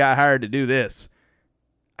specifically got hired to do this.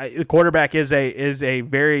 The quarterback is a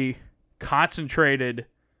very concentrated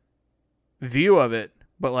view of it,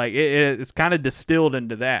 but like it's kind of distilled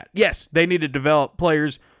into that. Yes, they need to develop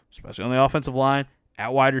players, especially on the offensive line,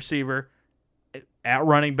 at wide receiver, at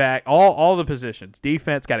running back, all the positions.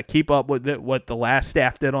 Defense got to keep up with what the last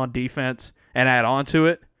staff did on defense and add on to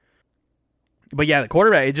it. But yeah, the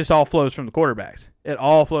quarterback, it just all flows from the quarterbacks. It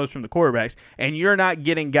all flows from the quarterbacks. And you're not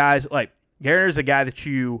getting guys like Garner's a guy that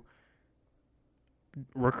you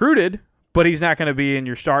recruited, but he's not going to be in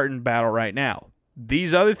your starting battle right now.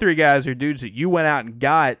 These other three guys are dudes that you went out and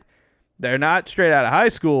got. They're not straight out of high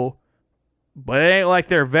school, but it ain't like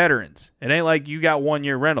they're veterans. It ain't like you got 1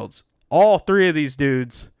 year Reynolds. All three of these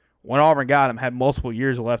dudes, when Auburn got them, had multiple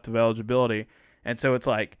years left of eligibility. And so it's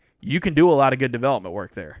like you can do a lot of good development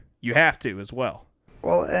work there. You have to as well.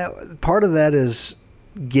 Well, part of that is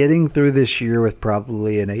getting through this year with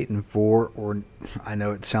probably an 8-4, or I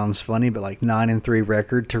know it sounds funny, but like 9-3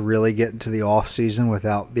 record to really get into the off season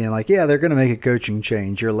without being like, yeah, they're going to make a coaching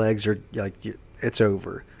change. Your legs are like, it's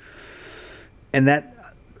over. And that,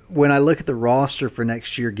 when I look at the roster for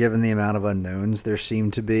next year, given the amount of unknowns there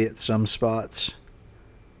seem to be at some spots,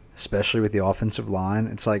 especially with the offensive line,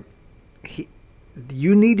 it's like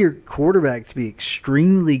you need your quarterback to be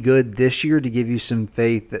extremely good this year to give you some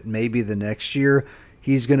faith that maybe the next year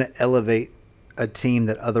he's going to elevate a team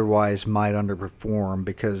that otherwise might underperform,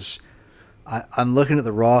 because I'm looking at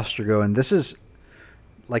the roster going, this is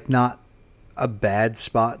like not a bad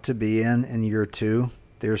spot to be in year two.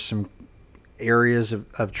 There's some areas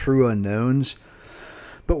of true unknowns.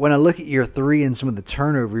 But when I look at year 3 and some of the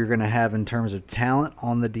turnover you're going to have in terms of talent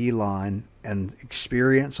on the D-line and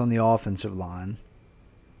experience on the offensive line,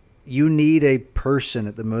 you need a person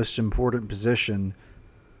at the most important position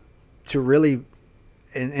to really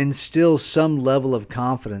instill some level of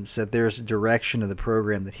confidence that there's a direction of the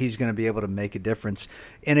program, that he's going to be able to make a difference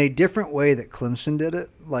in a different way that Clemson did it.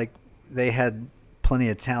 Like, they had plenty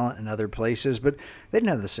of talent in other places, but they didn't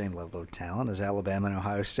have the same level of talent as Alabama and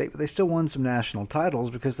Ohio State, but they still won some national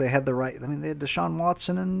titles because they had the right. I mean, they had Deshaun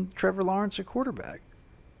Watson and Trevor Lawrence at quarterback.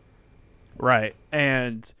 Right.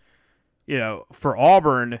 And, for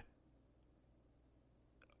Auburn,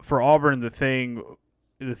 the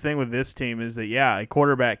thing with this team is that,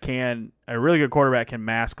 a really good quarterback can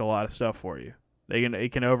mask a lot of stuff for you.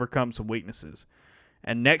 It can overcome some weaknesses.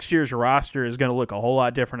 And next year's roster is going to look a whole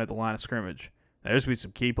lot different at the line of scrimmage. There's going to be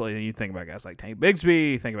some key players. You think about guys like Tank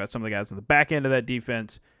Bigsby. You think about some of the guys on the back end of that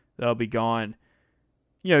defense. That'll be gone.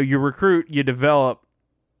 You recruit, you develop.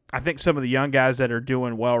 I think some of the young guys that are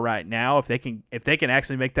doing well right now, if they can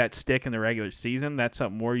actually make that stick in the regular season, that's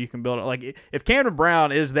something more you can build on. Like, if Camden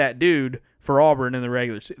Brown is that dude for Auburn in the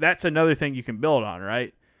regular season, that's another thing you can build on,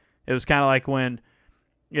 right? It was kind of like when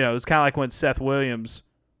Seth Williams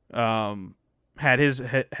had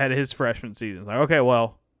his freshman season. Like, okay,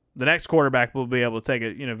 well, the next quarterback will be able to take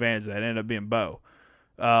advantage of that. It ended up being Bo.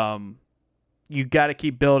 You got to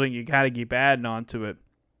keep building. You got to keep adding on to it.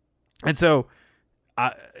 And so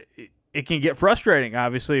it can get frustrating,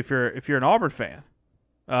 obviously, if you're an Auburn fan,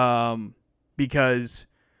 because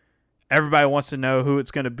everybody wants to know who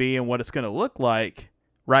it's going to be and what it's going to look like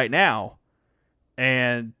right now,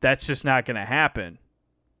 and that's just not going to happen.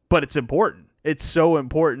 But it's important. It's so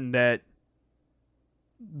important that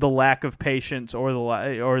the lack of patience or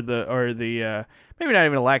the maybe not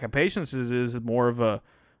even a lack of patience is more of a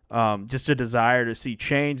just a desire to see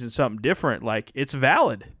change and something different. Like, it's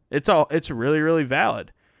valid. It's really, really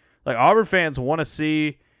valid. Like, Auburn fans want to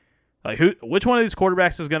see, like, which one of these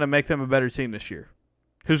quarterbacks is going to make them a better team this year?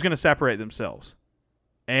 Who's going to separate themselves?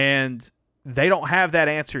 And they don't have that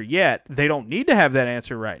answer yet. They don't need to have that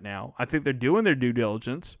answer right now. I think they're doing their due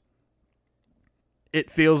diligence.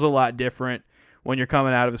 It feels a lot different when you're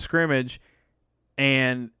coming out of a scrimmage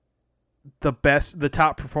and the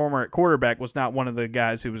top performer at quarterback was not one of the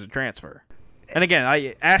guys who was a transfer. And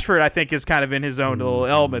again, Ashford, I think, is kind of in his own little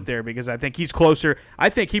element there, because I think he's closer. I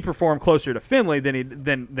think he performed closer to Finley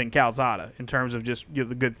than Calzada in terms of just the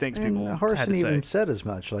good things people had to say. Harsin even said as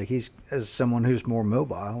much. Like, he's, as someone who's more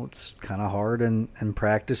mobile, it's kind of hard in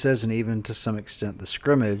practices and even to some extent the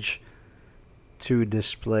scrimmage to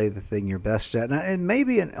display the thing you're best at. Now, it may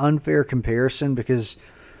be an unfair comparison because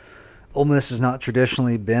Ole Miss has not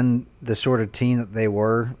traditionally been the sort of team that they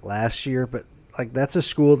were last year, but like, that's a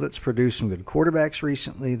school that's produced some good quarterbacks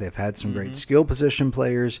recently. They've had some great skill position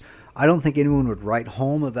players. I don't think anyone would write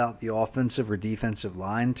home about the offensive or defensive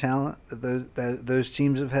line talent that those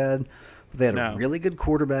teams have had. They had a really good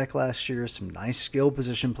quarterback last year, some nice skill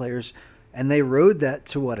position players, and they rode that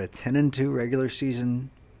to a 10-2 regular season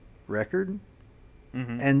record.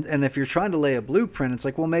 Mm-hmm. And if you're trying to lay a blueprint, it's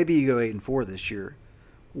like, well, maybe you go 8-4 this year.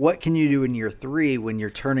 What can you do in year 3 when you're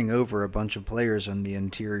turning over a bunch of players on the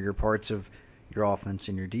interior parts of your offense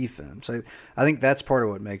and your defense? I think that's part of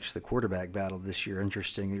what makes the quarterback battle this year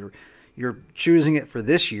interesting. You're choosing it for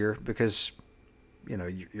this year because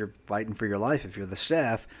you're fighting for your life if you're the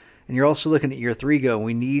staff, and you're also looking at year 3 going,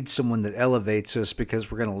 we need someone that elevates us because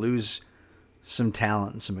we're going to lose some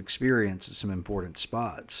talent and some experience at some important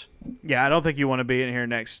spots. Yeah, I don't think you want to be in here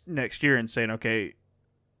next year and saying, okay,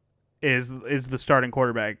 is the starting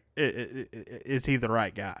quarterback, is he the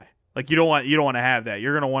right guy? Like, you don't want to have that.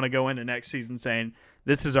 You're going to want to go into next season saying,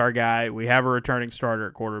 this is our guy. We have a returning starter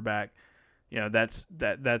at quarterback. That's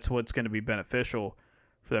what's going to be beneficial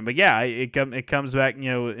for them. But yeah, it comes back,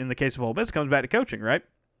 in the case of Ole Miss, it comes back to coaching, right?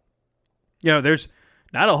 There's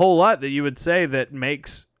not a whole lot that you would say that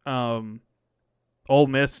makes Ole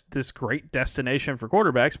Miss this great destination for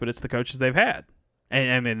quarterbacks, but it's the coaches they've had. And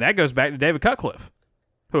I mean, that goes back to David Cutcliffe,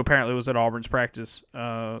 who apparently was at Auburn's practice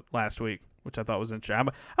last week, which I thought was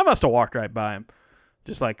interesting. I must have walked right by him,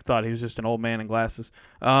 just like thought he was just an old man in glasses.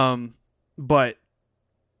 But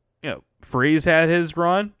Freeze had his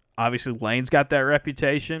run. Obviously, Lane's got that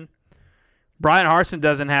reputation. Brian Harsin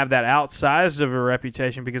doesn't have that outsized of a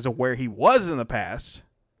reputation because of where he was in the past,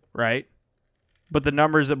 right? But the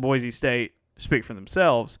numbers at Boise State speak for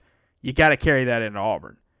themselves. You got to carry that into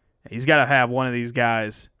Auburn. He's got to have one of these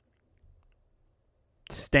guys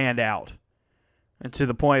stand out, and to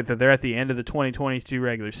the point that they're at the end of the 2022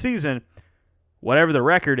 regular season, whatever the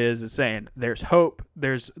record is, it's saying there's hope.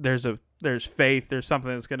 There's a there's faith, there's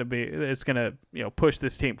something that's going to push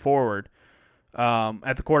this team forward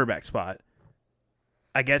at the quarterback spot.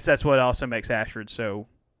 I guess that's what also makes Ashford so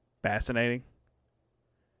fascinating.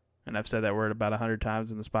 And I've said that word about 100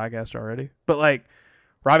 times in this podcast already. But like,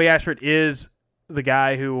 Robbie Ashford is the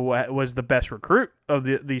guy who was the best recruit of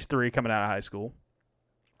these three coming out of high school.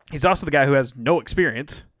 He's also the guy who has no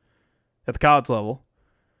experience at the college level.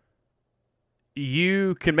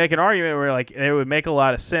 You can make an argument where like it would make a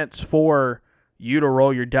lot of sense for you to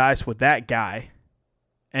roll your dice with that guy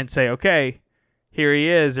and say, okay, here he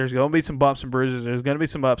is. There's going to be some bumps and bruises. There's going to be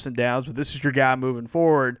some ups and downs, but this is your guy moving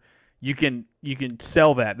forward. You can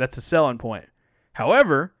sell that. That's a selling point.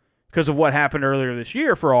 However, because of what happened earlier this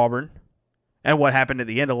year for Auburn and what happened at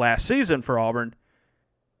the end of last season for Auburn,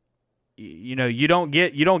 you don't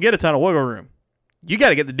get a ton of wiggle room. You got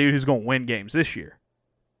to get the dude who's going to win games this year.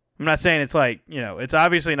 I'm not saying it's like, it's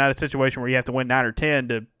obviously not a situation where you have to win 9 or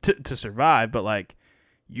 10 to survive, but like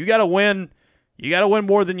you got to win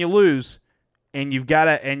more than you lose, and you've got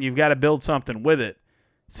to build something with it.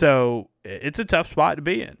 So it's a tough spot to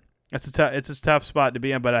be in. It's a tough spot to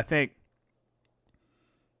be in, but I think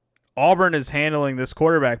Auburn is handling this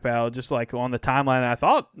quarterback battle just like on the timeline I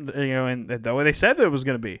thought, and the way they said that it was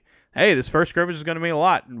going to be. Hey, this first scrimmage is going to mean a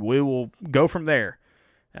lot, and we will go from there.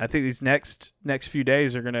 I think these next few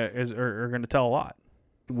days are gonna tell a lot.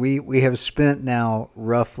 We have spent now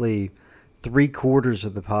roughly 3/4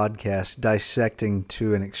 of the podcast dissecting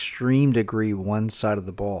to an extreme degree one side of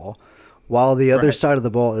the ball, while the other side of the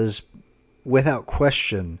ball is, without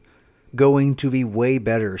question, going to be way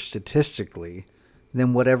better statistically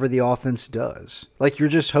than whatever the offense does. Like, you're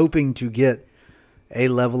just hoping to get a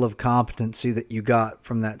level of competency that you got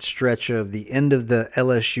from that stretch of the end of the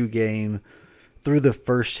LSU game through the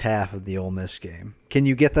first half of the Ole Miss game. Can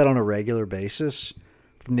you get that on a regular basis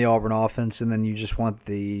from the Auburn offense, and then you just want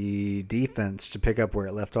the defense to pick up where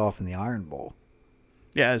it left off in the Iron Bowl?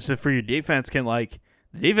 Yeah, so for your defense, the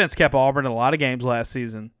defense kept Auburn in a lot of games last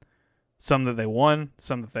season. Some that they won,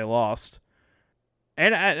 some that they lost.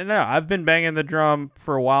 And I've been banging the drum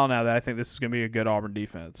for a while now that I think this is going to be a good Auburn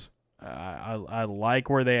defense. I like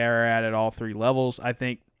where they are at all three levels. I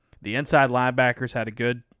think the inside linebackers had a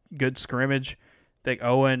good scrimmage. I think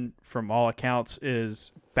Owen, from all accounts,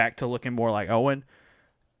 is back to looking more like Owen.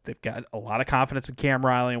 They've got a lot of confidence in Cam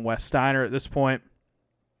Riley and Wes Steiner at this point.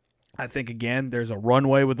 I think, again, there's a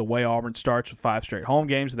runway with the way Auburn starts with 5 straight home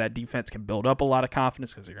games. That defense can build up a lot of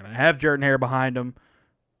confidence because you're going to have Jordan-Hare behind them.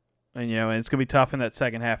 And, and it's going to be tough in that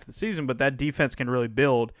second half of the season, but that defense can really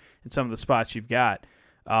build in some of the spots you've got.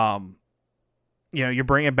 You're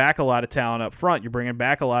bringing back a lot of talent up front. You're bringing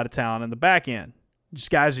back a lot of talent in the back end.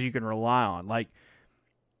 Just guys that you can rely on. Like,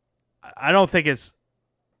 I don't think it's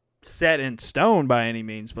set in stone by any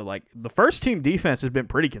means, but like the first team defense has been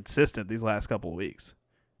pretty consistent these last couple of weeks,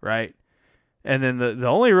 right? And then the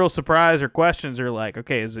only real surprise or questions are like,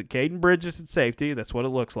 okay, is it Caden Bridges at safety? That's what it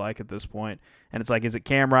looks like at this point. And it's like, is it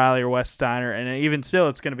Cam Riley or Wes Steiner? And even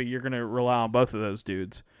still, you're going to rely on both of those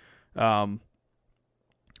dudes. Well,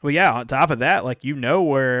 yeah, on top of that, like,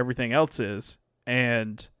 where everything else is,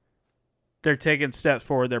 and they're taking steps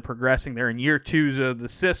forward. They're progressing. They're in year 2s of the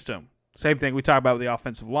system. Same thing we talk about with the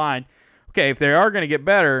offensive line. Okay, if they are going to get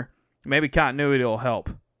better, maybe continuity will help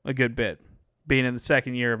a good bit. Being in the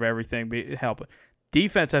second year of everything, helping.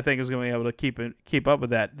 Defense, I think, is going to be able to keep up with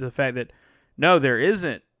that. The fact that, no, there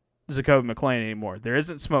isn't Zakoby McClain anymore. There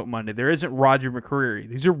isn't Smoke Monday. There isn't Roger McCreary.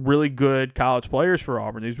 These are really good college players for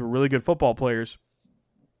Auburn. These were really good football players.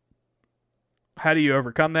 How do you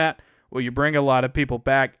overcome that? Well, you bring a lot of people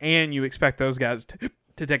back, and you expect those guys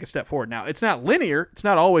to take a step forward. Now, it's not linear. It's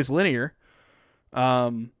not always linear.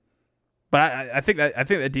 But I think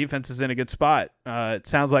that defense is in a good spot. It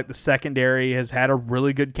sounds like the secondary has had a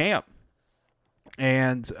really good camp,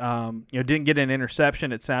 and didn't get an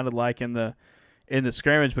interception. It sounded like in the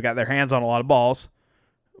scrimmage, but got their hands on a lot of balls.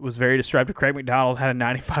 It was very disruptive. Craig McDonald had a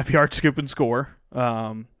 95-yard scoop and score.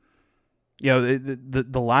 The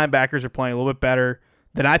linebackers are playing a little bit better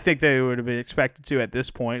than I think they would have been expected to at this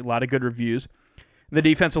point. A lot of good reviews. The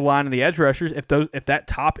defensive line and the edge rushers, if that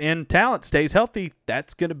top-end talent stays healthy,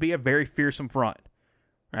 that's going to be a very fearsome front.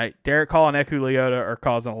 Right? Derek Hall and Eku Leota are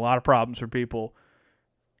causing a lot of problems for people.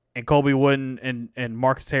 And Colby Wooden and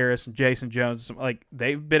Marcus Harris and Jason Jones, like,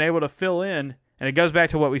 they've been able to fill in. And it goes back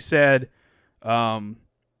to what we said earlier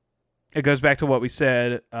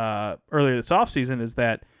this offseason, is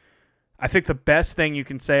that I think the best thing you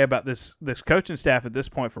can say about this coaching staff at this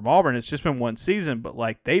point from Auburn, it's just been one season, but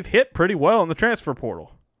like, they've hit pretty well in the transfer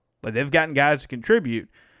portal. Like, they've gotten guys to contribute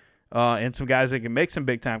and some guys that can make some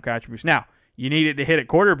big time contributions. Now, you needed to hit at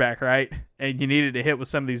quarterback, right? And you needed to hit with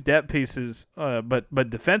some of these depth pieces. But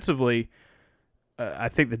defensively, I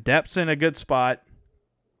think the depth's in a good spot.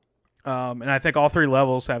 And I think all three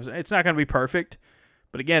levels have. It's not going to be perfect,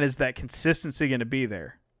 but again, is that consistency going to be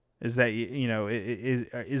there? Is that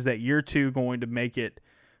is that year two going to make it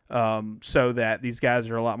so that these guys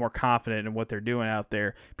are a lot more confident in what they're doing out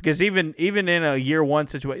there? Because even in a year one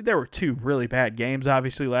situation, there were two really bad games,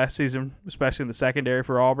 obviously, last season, especially in the secondary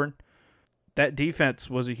for Auburn. That defense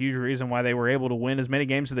was a huge reason why they were able to win as many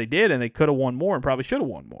games as they did, and they could have won more and probably should have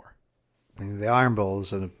won more. I mean, the Iron Bowl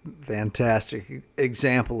is a fantastic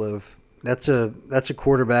example of that's a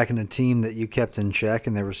quarterback and a team that you kept in check,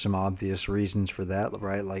 and there were some obvious reasons for that,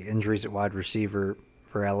 right? Like injuries at wide receiver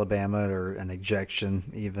for Alabama or an ejection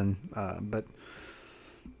even.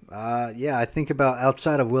 Yeah, I think about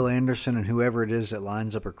outside of Will Anderson and whoever it is that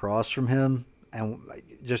lines up across from him, and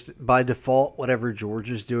just by default, whatever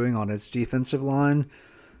Georgia's doing on its defensive line,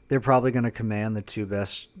 they're probably going to command the two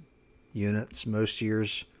best units most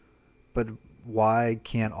years. But why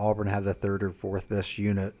can't Auburn have the third or fourth best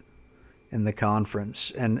unit in the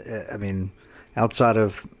conference? And, I mean, outside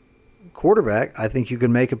of quarterback, I think you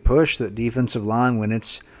can make a push that defensive line, when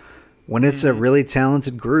it's a really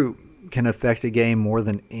talented group, can affect a game more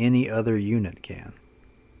than any other unit can.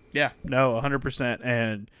 Yeah, no, 100%.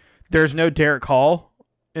 And there's no Derek Hall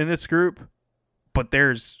in this group, but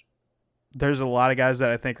there's a lot of guys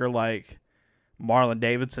that I think are like Marlon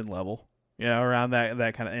Davidson level. Around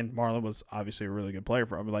that kind of, and Marlon was obviously a really good player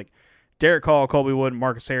for him. Like Derek Hall, Colby Wood,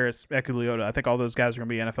 Marcus Harris, Eku Leota, I think all those guys are going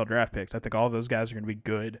to be NFL draft picks. I think all those guys are going to be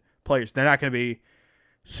good players. They're not going to be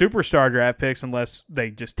superstar draft picks unless they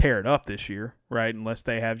just tear it up this year, right? Unless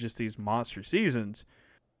they have just these monster seasons.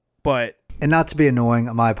 But and not to be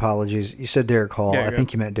annoying, my apologies. You said Derek Hall. I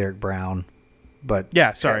think you meant Derek Brown. But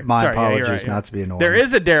yeah, sorry. My apologies, right, not to be annoying. There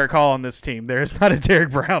is a Derek Hall on this team. There is not a Derek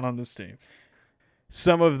Brown on this team.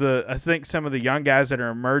 I think some of the young guys that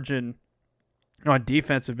are emerging on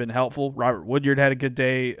defense have been helpful. Robert Woodyard had a good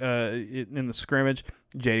day in the scrimmage.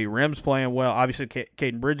 J.D. Rim's playing well. Obviously,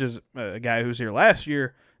 Caden Bridges, a guy who was here last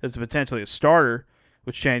year, is potentially a starter,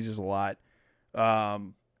 which changes a lot.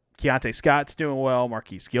 Keontae Scott's doing well.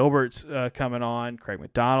 Marquise Gilbert's coming on. Craig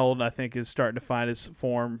McDonald, I think, is starting to find his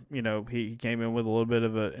form. He came in with a little bit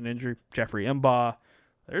of an injury. Jeffrey Mbaugh.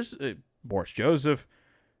 There's Boris Joseph.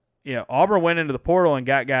 Auburn went into the portal and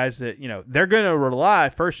got guys that, they're going to rely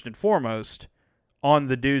first and foremost on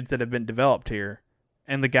the dudes that have been developed here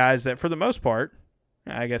and the guys that, for the most part,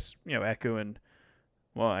 I guess, Eku and,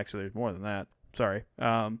 well, actually, there's more than that. Sorry.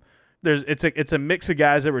 It's a mix of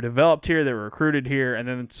guys that were developed here, that were recruited here, and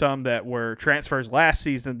then some that were transfers last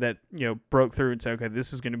season that, broke through and said, okay,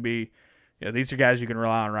 this is going to be, these are guys you can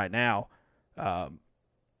rely on right now.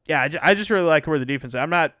 Yeah, I just really like where the defense is. I'm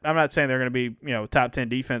not saying they're going to be, top 10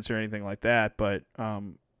 defense or anything like that, but,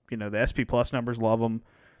 the SP Plus numbers, love them.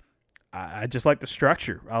 I just like the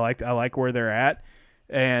structure. I like where they're at.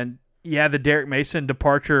 And, yeah, the Derek Mason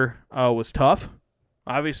departure was tough,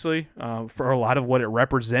 obviously, for a lot of what it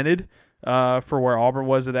represented for where Auburn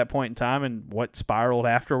was at that point in time and what spiraled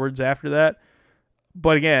afterwards after that.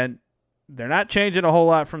 But, again, they're not changing a whole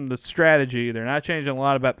lot from the strategy. They're not changing a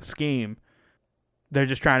lot about the scheme. They're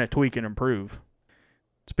just trying to tweak and improve.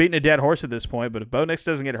 It's beating a dead horse at this point, but if Bo Nix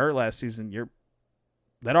doesn't get hurt last season,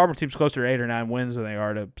 that Auburn team's closer to 8 or 9 wins than they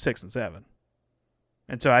are to 6 and 7.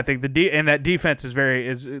 And so I think that defense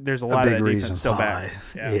there's a lot of that defense still back.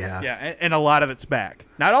 Yeah, and a lot of it's back.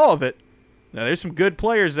 Not all of it. Now, there's some good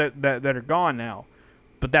players that are gone now,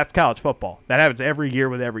 but that's college football. That happens every year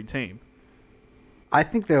with every team. I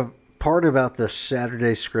think the part about the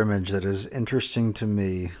Saturday scrimmage that is interesting to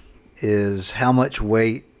me is how much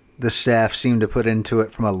weight the staff seemed to put into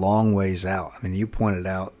it from a long ways out. I mean, you pointed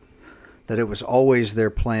out that it was always their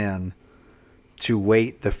plan to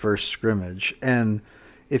wait the first scrimmage. And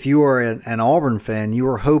if you are an Auburn fan, you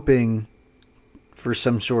were hoping for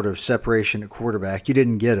some sort of separation at quarterback. You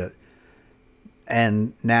didn't get it.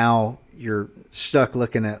 And now you're stuck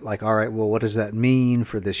looking at like, all right, well, what does that mean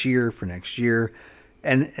for this year, for next year?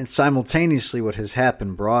 And simultaneously what has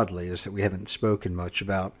happened broadly is that we haven't spoken much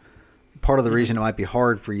about. Part of the reason it might be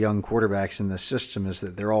hard for young quarterbacks in this system is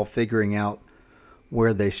that they're all figuring out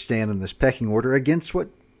where they stand in this pecking order against what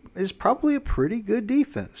is probably a pretty good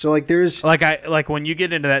defense. So there's when you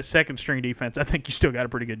get into that second string defense, I think you still got a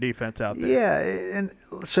pretty good defense out there. Yeah, and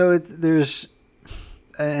so there's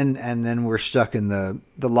and then we're stuck in the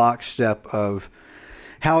lockstep of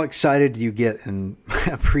how excited do you get in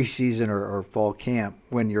a preseason or fall camp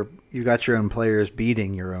when you got your own players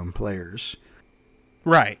beating your own players.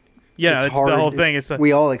 Right. Yeah, it's hard. The whole thing. It's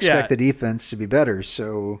we all expect the defense to be better,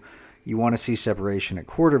 so you want to see separation at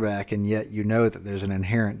quarterback, and yet you know that there's an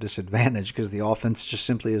inherent disadvantage because the offense just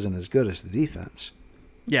simply isn't as good as the defense.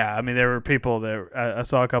 Yeah, I mean, there were people that I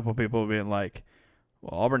saw a couple of people being like,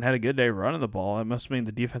 well, Auburn had a good day running the ball. That must mean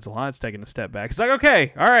the defensive line's taking a step back. It's like,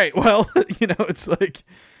 okay, all right, well, it's like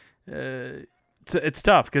it's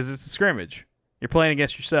tough because it's a scrimmage. You're playing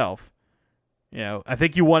against yourself. I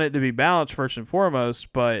think you want it to be balanced first and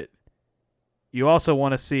foremost, but you also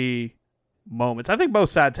want to see moments. I think both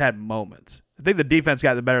sides had moments. I think the defense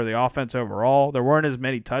got the better of the offense overall. There weren't as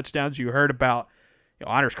many touchdowns. You heard about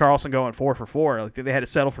Anders Carlson going 4 for 4. Like they had to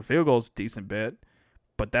settle for field goals a decent bit.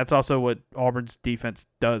 But that's also what Auburn's defense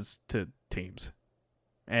does to teams.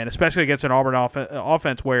 And especially against an Auburn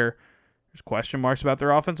offense where there's question marks about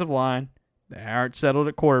their offensive line. They aren't settled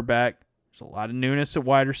at quarterback. There's a lot of newness at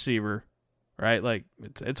wide receiver. Right? Like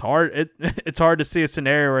it's hard. It's hard to see a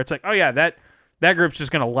scenario where it's like, oh yeah, that group's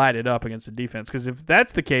just going to light it up against the defense. Because if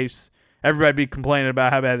that's the case, everybody be complaining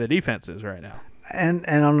about how bad the defense is right now. And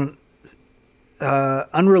on an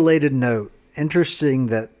unrelated note, interesting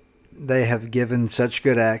that they have given such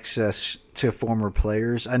good access to former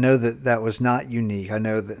players. I know that was not unique. I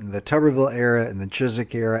know that in the Tuberville era, in the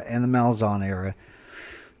Chiswick era, and the Malzahn era,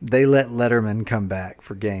 they let Letterman come back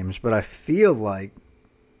for games. But I feel like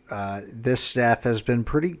this staff has been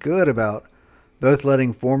pretty good about both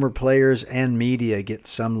letting former players and media get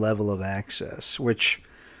some level of access, which,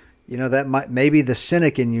 that maybe the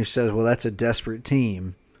cynic in you says, well, that's a desperate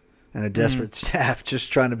team and a desperate staff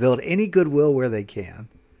just trying to build any goodwill where they can.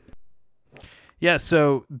 Yeah,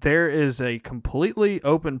 so there is a completely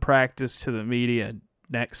open practice to the media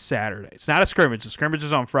next Saturday. It's not a scrimmage. The scrimmage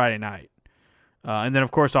is on Friday night. And then, of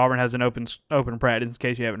course, Auburn has an open practice, in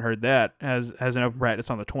case you haven't heard that, has an open practice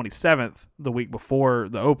on the 27th, the week before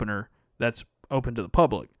the opener. That's open to the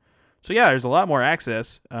public. So, yeah, there's a lot more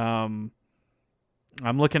access.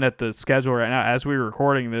 I'm looking at the schedule right now. As we were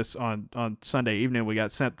recording this on Sunday evening, we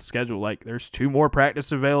got sent the schedule. Like, there's 2 more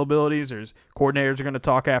practice availabilities. There's coordinators are going to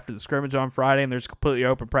talk after the scrimmage on Friday, and there's completely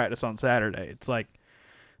open practice on Saturday. It's like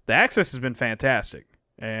the access has been fantastic.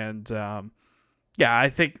 And, yeah, I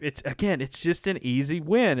think it's just an easy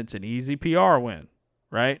win. It's an easy PR win,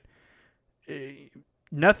 right?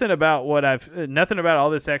 Nothing about all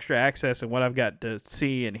this extra access and what I've got to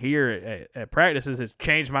see and hear at practices has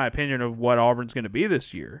changed my opinion of what Auburn's going to be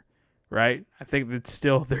this year, right? I think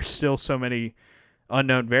that there's still so many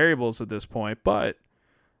unknown variables at this point, but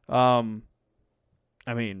I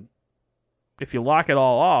mean, if you lock it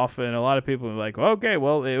all off, and a lot of people are like, well, okay,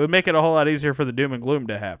 well, it would make it a whole lot easier for the doom and gloom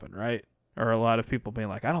to happen, right? Or a lot of people being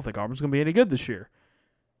like, I don't think Auburn's going to be any good this year.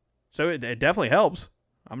 So it definitely helps.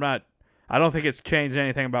 I don't think it's changed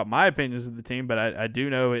anything about my opinions of the team, but I do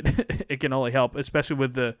know it can only help, especially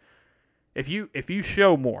with if you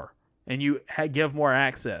show more and you give more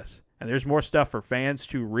access and there's more stuff for fans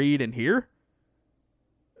to read and hear,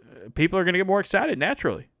 people are going to get more excited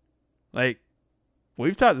naturally. Like,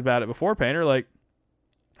 we've talked about it before, Painter. Like,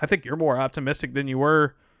 I think you're more optimistic than you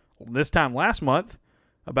were this time last month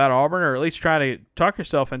about Auburn, or at least try to talk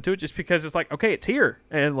yourself into it, just because it's like, okay, it's here.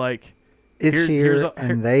 And like, it's here,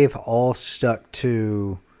 and they've all stuck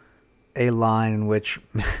to a line in which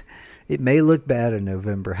it may look bad in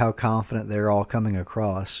November, how confident they're all coming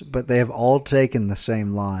across, but they have all taken the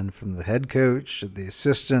same line, from the head coach to the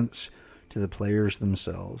assistants to the players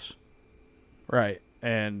themselves. Right.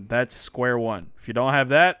 And that's square one. If you don't have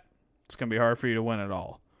that, it's going to be hard for you to win at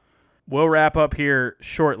all. We'll wrap up here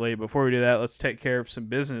shortly. Before we do that, let's take care of some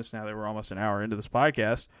business now that we're almost an hour into this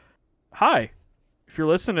podcast. Hi. If you're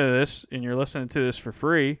listening to this and you're listening to this for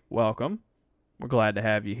free, welcome. We're glad to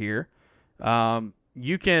have you here.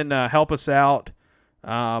 You can help us out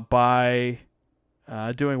by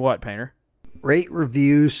doing what, Painter? Rate,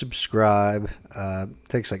 review, subscribe.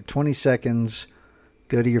 Takes like 20 seconds.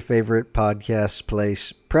 Go to your favorite podcast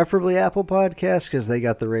place, preferably Apple Podcasts, because they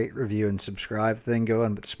got the rate, review, and subscribe thing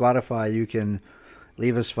going. But Spotify, you can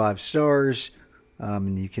leave us 5 stars,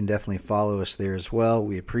 and you can definitely follow us there as well.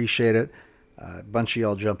 We appreciate it. A bunch of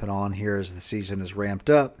y'all jumping on here as the season is ramped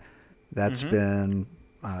up. That's been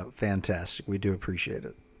fantastic. We do appreciate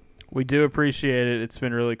it. We do appreciate it. It's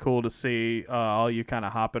been really cool to see all you kind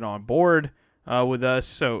of hopping on board with us.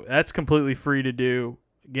 So that's completely free to do.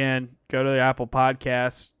 Again, go to the Apple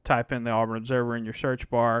Podcasts, type in the Auburn Observer in your search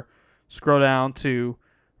bar, scroll down to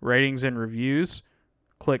ratings and reviews,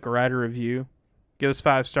 click write a review, give us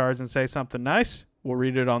 5 stars and say something nice. We'll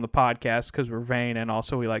read it on the podcast because we're vain, and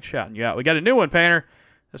also we like shouting you out. We got a new one, Painter.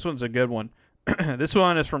 This one's a good one. This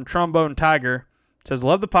one is from Trombone Tiger. It says,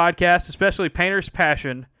 love the podcast, especially Painter's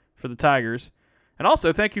passion for the Tigers. And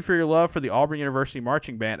also, thank you for your love for the Auburn University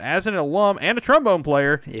Marching Band. As an alum and a trombone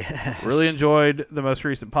player, really enjoyed the most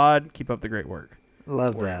recent pod. Keep up the great work.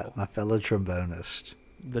 Love that, my fellow trombonist.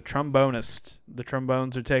 The trombonist. The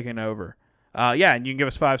trombones are taking over. Yeah, and you can give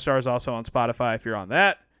us 5 stars also on Spotify if you're on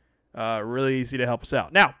that. Really easy to help us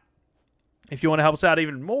out. Now, if you want to help us out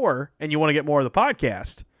even more and you want to get more of the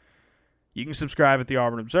podcast, you can subscribe at the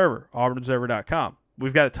Auburn Observer, auburnobserver.com.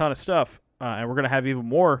 We've got a ton of stuff, and we're going to have even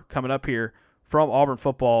more coming up here from Auburn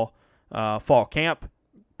football fall camp,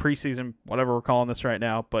 preseason, whatever we're calling this right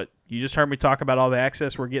now. But you just heard me talk about all the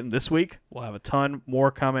access we're getting this week. We'll have a ton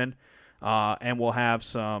more coming, and we'll have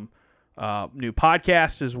some new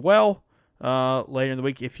podcasts as well later in the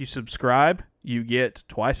week. If you subscribe, you get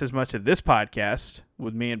twice as much of this podcast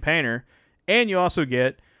with me and Painter, and you also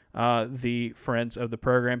get the friends of the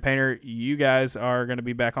program. Painter, you guys are going to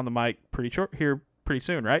be back on the mic pretty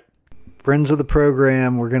soon, right? Friends of the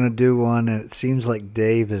program, we're going to do one, and it seems like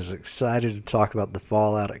Dave is excited to talk about the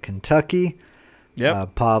fallout at Kentucky.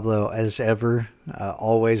 Yep. Pablo, as ever,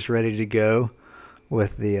 always ready to go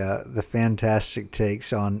with the fantastic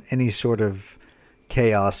takes on any sort of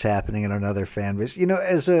chaos happening in another fan base. You know,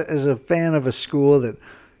 as a fan of a school that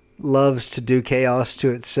loves to do chaos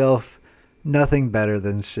to itself, nothing better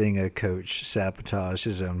than seeing a coach sabotage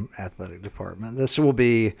his own athletic department. This will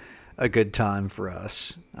be a good time for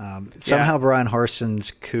us. Somehow Brian Harson's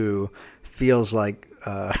coup feels like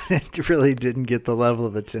it really didn't get the level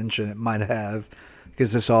of attention it might have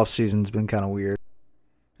because this offseason's been kind of weird.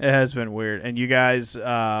 It has been weird. And you guys,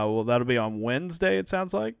 that'll be on Wednesday, it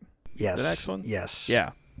sounds like? Yes. The next one? Yes.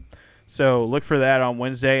 Yeah. So look for that on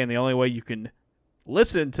Wednesday, and the only way you can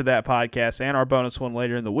listen to that podcast and our bonus one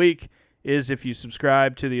later in the week is if you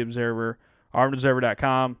subscribe to The Observer,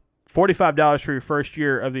 auburnobserver.com. $45 for your first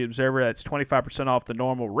year of The Observer. That's 25% off the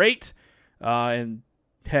normal rate. And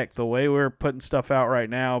heck, the way we're putting stuff out right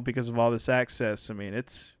now because of all this access, I mean,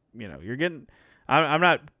 it's, you're getting. I'm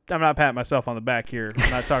not patting myself on the back here.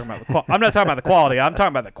 I'm not talking about the quality. I'm talking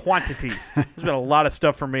about the quantity. There's been a lot of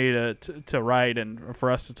stuff for me to write and for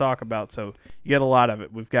us to talk about. So you get a lot of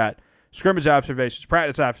it. We've got scrimmage observations,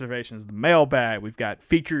 practice observations, the mailbag. We've got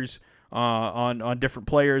features on different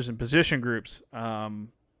players and position groups.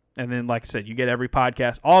 And then, like I said, you get every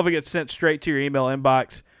podcast. All of it gets sent straight to your email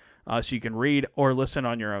inbox so you can read or listen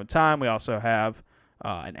on your own time. We also have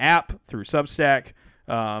an app through Substack.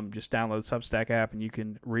 Just download the Substack app, and you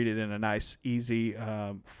can read it in a nice, easy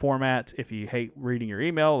format if you hate reading your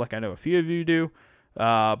email, like I know a few of you do.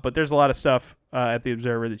 But there's a lot of stuff at The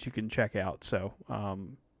Observer that you can check out. So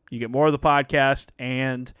you get more of the podcast,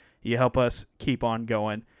 and you help us keep on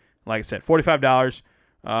going. Like I said, $45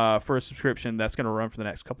 for a subscription. That's going to run for the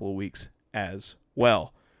next couple of weeks as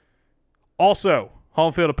well. Also,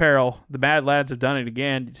 Home Field Apparel, the Mad Lads have done it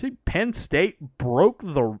again. Did you see Penn State broke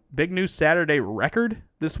the Big News Saturday record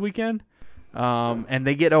this weekend? And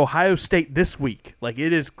they get Ohio State this week. Like,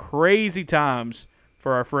 it is crazy times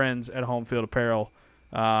for our friends at Home Field Apparel.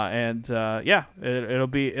 It'll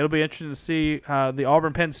be interesting to see the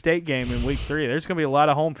Auburn-Penn State game in Week 3. There's going to be a lot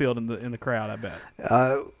of home field in the crowd, I bet.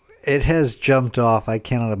 It has jumped off. I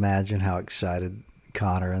cannot imagine how excited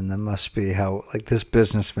Connor and them must be, how this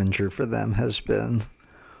business venture for them has been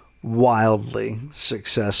wildly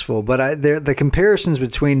successful. But the comparisons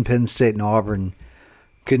between Penn State and Auburn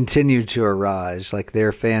continue to arise. Like,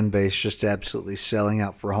 their fan base just absolutely selling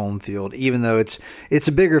out for home field, even though it's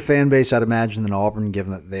a bigger fan base, I'd imagine, than Auburn,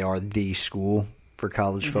 given that they are the school for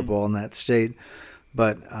college football in that state.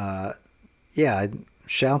 But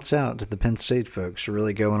shouts out to the Penn State folks for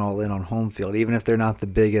really going all in on home field, even if they're not the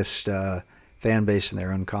biggest fan base in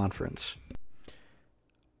their own conference.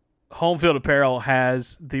 Home Field Apparel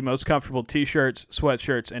has the most comfortable T-shirts,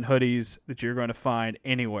 sweatshirts, and hoodies that you're going to find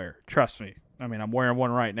anywhere. Trust me. I mean, I'm wearing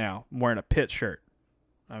one right now. I'm wearing a Pitt shirt.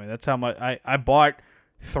 I mean, that's how much I bought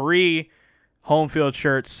 3 Home Field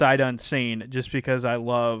shirts sight unseen just because I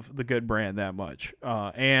love the good brand that much.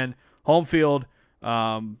 And Home Field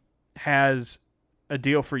has a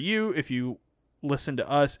deal for you. If you listen to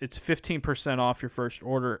us, it's 15% off your first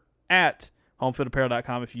order at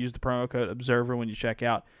homefieldapparel.com if you use the promo code Observer when you check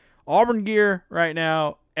out. Auburn gear right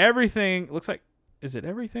now, everything looks like, is it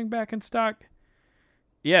everything back in stock?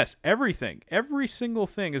 Yes, everything. Every single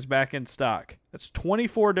thing is back in stock. That's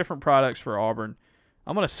 24 different products for Auburn.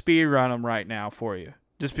 I'm going to speed run them right now for you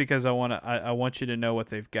just because I want you to know what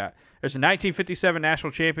they've got. There's a 1957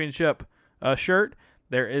 National Championship shirt.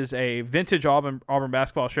 There is a vintage Auburn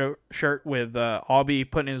basketball shirt with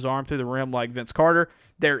Aubie putting his arm through the rim like Vince Carter.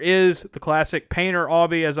 There is the classic Painter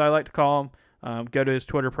Aubie, as I like to call him. Go to his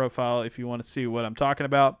Twitter profile if you want to see what I'm talking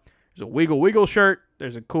about. There's a Wiggle Wiggle shirt.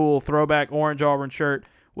 There's a cool throwback orange Auburn shirt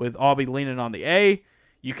with Aubie leaning on the A.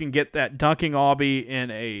 You can get that dunking Aubie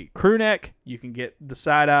in a crew neck. You can get the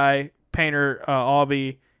side-eye painter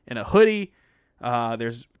Aubie in a hoodie.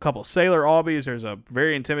 There's a couple Sailor Aubies. There's a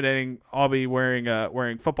very intimidating Aubie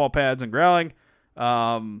wearing football pads and growling.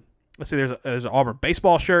 Let's see, there's an Auburn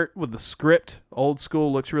baseball shirt with the script. Old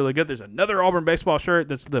school, looks really good. There's another Auburn baseball shirt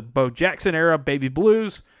that's the Bo Jackson era, baby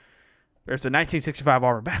blues. There's a 1965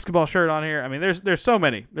 Auburn basketball shirt on here. I mean, there's so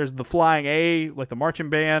many. There's the Flying A, like the marching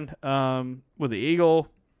band with the eagle.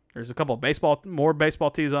 There's a couple of more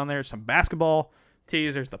baseball tees on there. Some basketball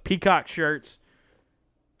tees. There's the peacock shirts.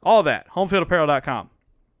 All that. HomeFieldApparel.com.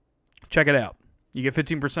 Check it out. You get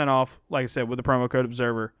 15% off, like I said, with the promo code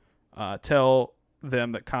Observer. Tell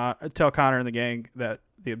Connor and the gang that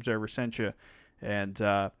the Observer sent you. And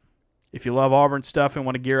if you love Auburn stuff and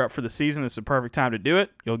want to gear up for the season, it's the perfect time to do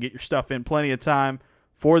it. You'll get your stuff in plenty of time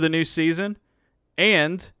for the new season.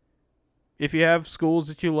 And if you have schools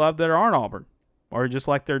that you love that aren't Auburn or just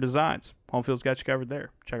like their designs, Home Field's got you covered there.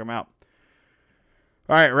 Check them out.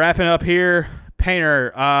 All right, wrapping up here.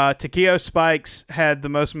 Painter, Takeo Spikes had the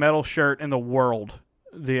most metal shirt in the world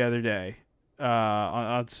the other day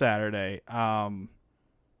on Saturday. And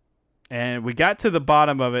we got to the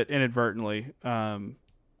bottom of it inadvertently.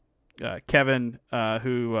 Kevin,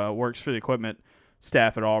 who works for the equipment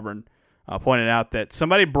staff at Auburn, pointed out that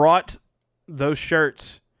somebody brought those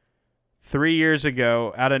shirts 3 years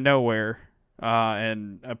ago out of nowhere,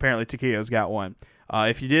 and apparently Takeo's got one.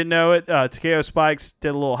 If you didn't know it, Takeo Spikes did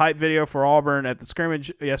a little hype video for Auburn at the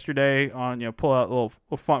scrimmage yesterday on, pull out a little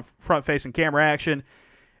front-facing camera action,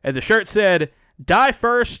 and the shirt said, "Die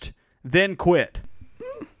first, then quit,"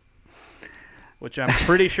 which I'm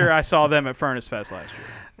pretty sure I saw them at Furnace Fest last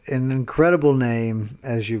year. An incredible name,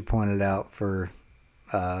 as you've pointed out, for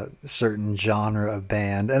a certain genre of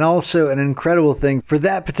band, and also an incredible thing for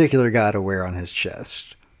that particular guy to wear on his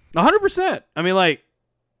chest. 100%. I mean,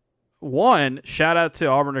 one, shout out to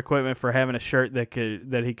Auburn Equipment for having a shirt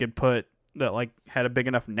that he could put that had a big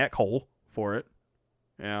enough neck hole for it.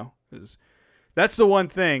 That's the one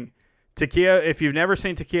thing. Takeo, if you've never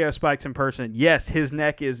seen Takeo Spikes in person, yes, his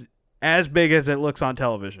neck is as big as it looks on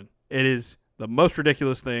television. It is the most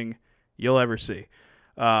ridiculous thing you'll ever see.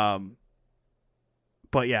 But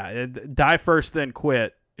yeah, die first then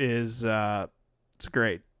quit is it's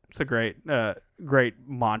great. It's a great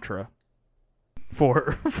mantra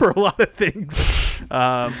for a lot of things,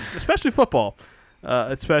 especially football.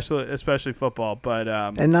 Especially football, but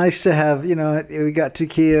and nice to have we got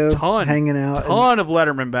Takeo hanging out. Ton of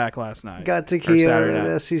Letterman back last night. Got Takeo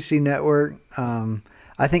at SEC Network.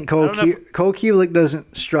 I think Cole Kubelik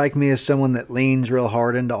doesn't strike me as someone that leans real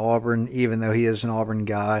hard into Auburn, even though he is an Auburn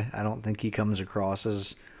guy. I don't think he comes across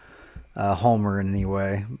as Homer in any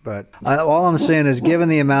way. But all I'm saying is, given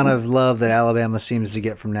the amount of love that Alabama seems to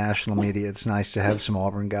get from national media, it's nice to have some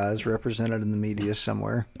Auburn guys represented in the media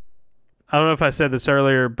somewhere. I don't know if I said this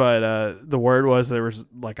earlier, but the word was there was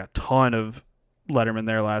a ton of Letterman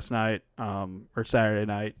there last night or Saturday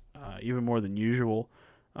night, even more than usual.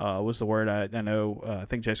 Was the word. I know. I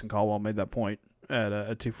think Jason Caldwell made that point at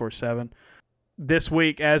 247. This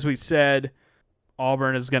week, as we said,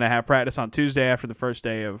 Auburn is going to have practice on Tuesday after the first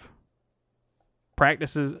day of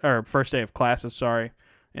classes. Sorry,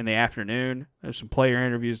 in the afternoon. There's some player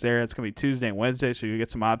interviews there. It's going to be Tuesday and Wednesday, so you get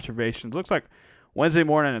some observations. Looks like Wednesday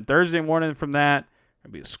morning and Thursday morning from that.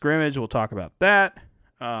 There'll be a scrimmage. We'll talk about that.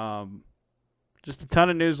 Just a ton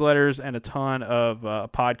of newsletters and a ton of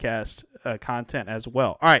podcast content as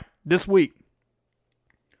well. All right, this week,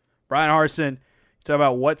 Brian Harsin, talk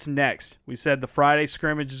about what's next. We said the Friday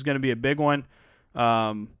scrimmage is going to be a big one.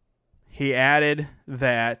 He added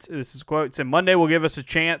that, this is a quote, said, "Monday will give us a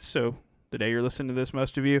chance," so the day you're listening to this,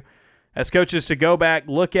 most of you, "as coaches to go back,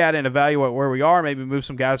 look at and evaluate where we are, maybe move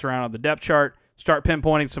some guys around on the depth chart, start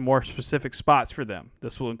pinpointing some more specific spots for them.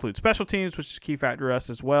 This will include special teams, which is a key factor to us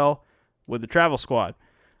as well, with the travel squad.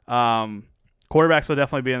 Quarterbacks will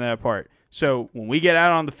definitely be in that part. So when we get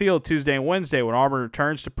out on the field Tuesday and Wednesday, when Auburn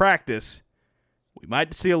returns to practice, we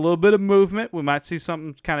might see a little bit of movement. We might see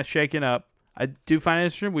something kind of shaking up. I do find it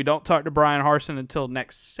interesting. We don't talk to Brian Harsin until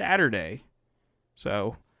next Saturday.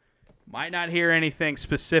 So might not hear anything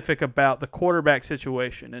specific about the quarterback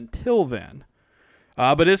situation until then.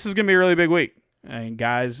 But this is going to be a really big week. And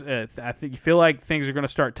guys, I think you feel like things are going to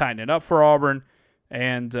start tightening up for Auburn.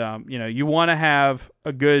 And, you want to have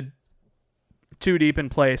a good two deep in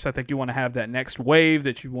place. I think you want to have that next wave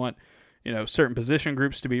that you want, certain position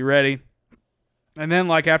groups to be ready. And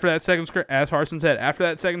then, after that second scrimmage, as Harsin said, after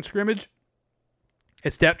that second scrimmage,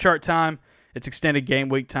 it's depth chart time. It's extended game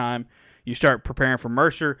week time. You start preparing for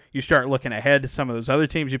Mercer. You start looking ahead to some of those other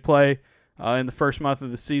teams you play in the first month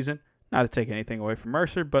of the season. Not to take anything away from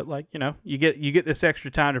Mercer, but you get this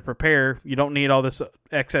extra time to prepare. You don't need all this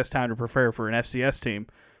excess time to prepare for an FCS team.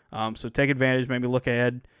 So take advantage. Maybe look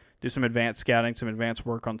ahead, do some advanced scouting, some advanced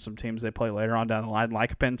work on some teams they play later on down the line,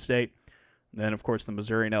 like Penn State. And then, of course, the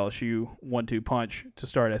Missouri and LSU 1-2 punch to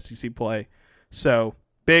start SEC play. So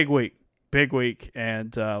big week.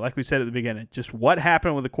 And like we said at the beginning, just what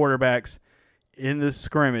happened with the quarterbacks in this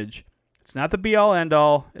scrimmage. It's not the be-all,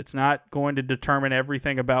 end-all. It's not going to determine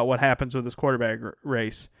everything about what happens with this quarterback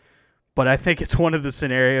race. But I think it's one of the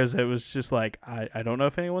scenarios that was just like, I don't know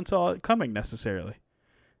if anyone saw it coming necessarily.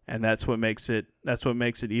 And that's what makes it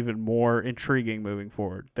even more intriguing moving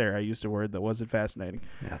forward. There, I used a word that wasn't fascinating.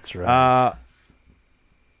 That's right.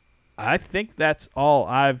 I think that's all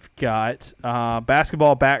I've got.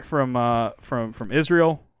 Basketball back from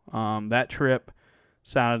Israel. That trip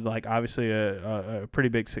sounded like obviously a pretty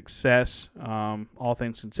big success, all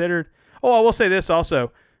things considered. Oh, I will say this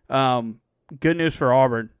also. Good news for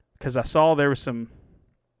Auburn, because I saw there was some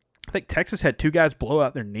 – I think Texas had 2 guys blow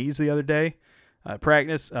out their knees the other day at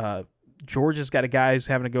practice. Georgia's got a guy who's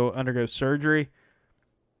having to undergo surgery.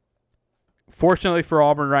 Fortunately for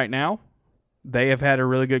Auburn right now, they have had a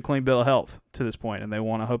really good, clean bill of health to this point, and they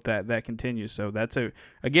want to hope that continues. So that's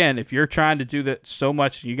again, if you're trying to do that so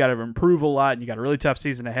much, you got to improve a lot, and you got a really tough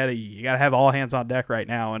season ahead of you. You got to have all hands on deck right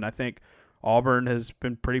now, and I think Auburn has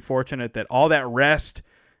been pretty fortunate that all that rest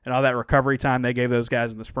and all that recovery time they gave those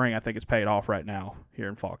guys in the spring, I think it's paid off right now here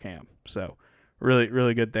in fall camp. So really,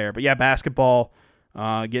 really good there. But yeah, basketball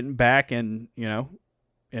getting back, and in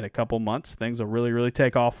a couple months, things will really, really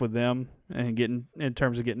take off with them and in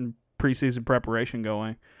terms of getting preseason preparation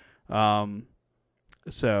going.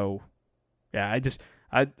 So yeah, I just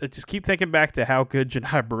keep thinking back to how good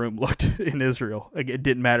Janai Broom looked in Israel. It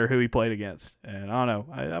didn't matter who he played against. And I don't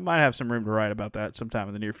know, I might have some room to write about that sometime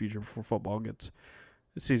in the near future before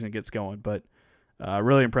the season gets going. But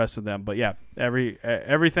really impressed with them. But yeah,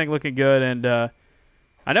 everything looking good. And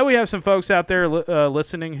I know we have some folks out there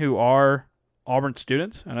listening who are Auburn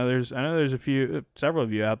students. I know there's several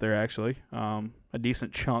of you out there actually. A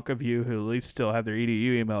decent chunk of you who at least still have their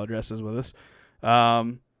EDU email addresses with us.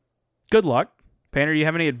 Good luck. Painter, do you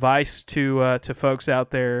have any advice to folks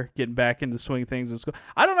out there getting back into swing things in school?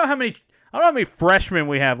 I don't know how many freshmen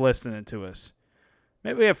we have listening to us.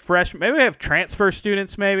 Maybe we have maybe we have transfer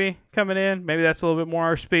students maybe coming in. Maybe that's a little bit more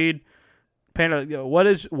our speed. Painter, what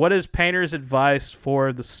is Painter's advice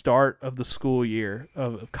for the start of the school year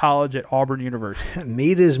of college at Auburn University?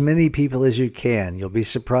 Meet as many people as you can. You'll be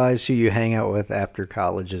surprised who you hang out with after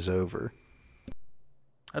college is over.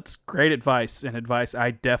 That's great advice, and advice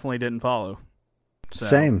I definitely didn't follow. So.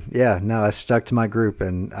 Same. Yeah, no, I stuck to my group,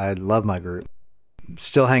 and I love my group.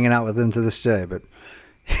 Still hanging out with them to this day, but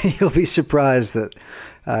you'll be surprised that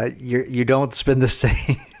you don't spend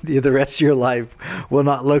the rest of your life will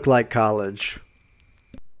not look like college.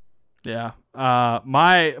 Yeah.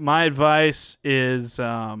 My advice is,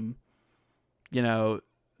 the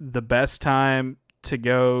best time to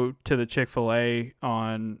go to the Chick-fil-A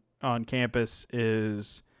on campus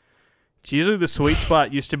is, it's usually the sweet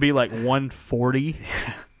spot used to be like 140.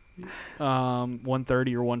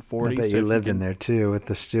 130 or 140. I bet you lived in there too with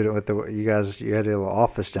the student you had a little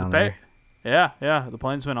office down there. Yeah. The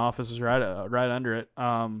Plainsman office is right under it.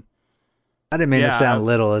 I didn't mean to sound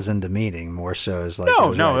little as into meeting, more so as like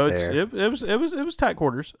it was tight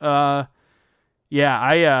quarters. I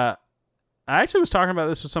actually was talking about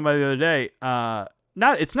this with somebody the other day.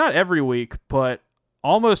 It's not every week, but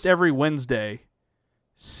almost every Wednesday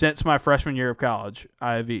since my freshman year of college,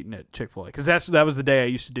 I've eaten at Chick-fil-A, because that was the day I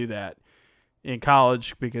used to do that in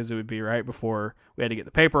college, because it would be right before we had to get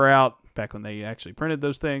the paper out, back when they actually printed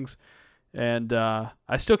those things. And I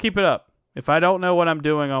still keep it up. If I don't know what I'm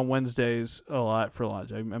doing on Wednesdays a lot for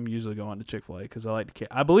lunch, I'm usually going to Chick-fil-A, because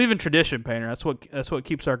I believe in tradition, Painter. That's what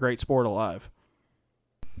keeps our great sport alive.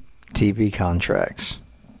 TV contracts.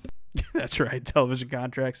 That's right, television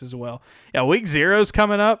contracts as well. Yeah, week 0's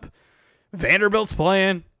coming up. Vanderbilt's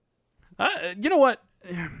playing. You know what?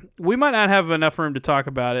 We might not have enough room to talk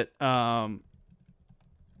about it. We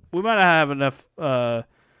might not have enough time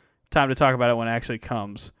to talk about it when it actually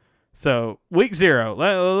comes. So, week 0.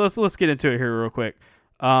 Let's get into it here real quick.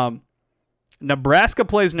 Nebraska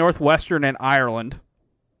plays Northwestern and Ireland.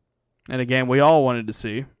 And a game we all wanted to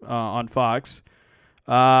see on Fox.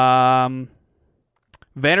 Vanderbilt's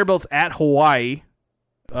at Hawaii.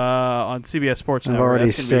 On CBS Sports Network. I've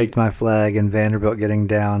already staked my flag in Vanderbilt getting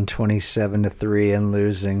down 27-3 and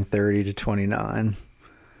losing 30-29.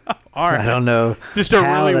 All right. I don't know Just a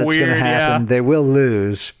how really that's weird, going to happen. yeah. They will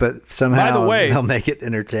lose, but somehow By the way, they'll make it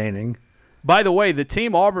entertaining. By the way, the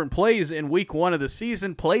team Auburn plays in week 1 of the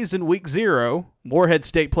season plays in week 0. Morehead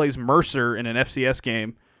State plays Mercer in an FCS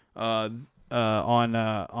game on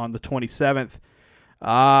the 27th.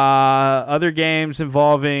 Other games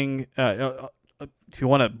involving, if you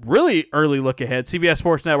want to really early look ahead, CBS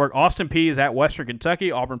Sports Network, Austin Peay is at Western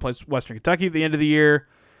Kentucky. Auburn plays Western Kentucky at the end of the year.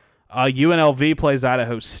 UNLV plays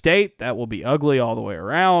Idaho State. That will be ugly all the way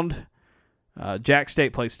around. Jack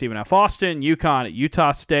State plays Stephen F. Austin. UConn at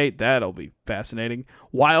Utah State. That'll be fascinating.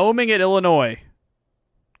 Wyoming at Illinois.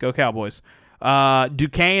 Go Cowboys.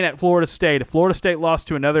 Duquesne at Florida State. If Florida State lost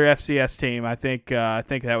to another FCS team, I think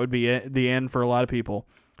that would be the end for a lot of people.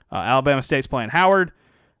 Alabama State's playing Howard.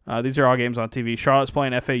 These are all games on TV. Charlotte's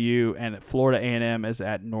playing FAU, and Florida A&M is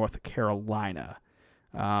at North Carolina.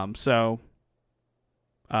 North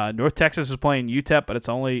Texas is playing UTEP, but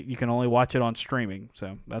you can only watch it on streaming,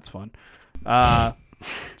 so that's fun.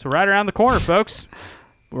 So right around the corner, folks.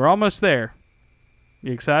 We're almost there.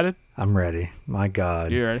 You excited? I'm ready. My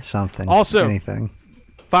God. You ready? Something. Also, anything.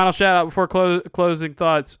 Final shout out before closing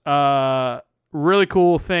thoughts. Really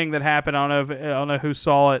cool thing that happened. I don't know who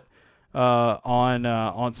saw it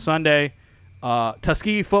on Sunday.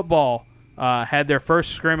 Tuskegee football had their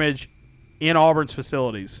first scrimmage in Auburn's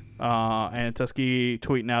facilities, and Tuskegee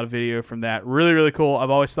tweeting out a video from that. Really, really cool. I've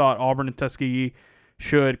always thought Auburn and Tuskegee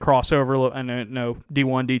should cross over. I know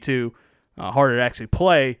D1, D2, harder to actually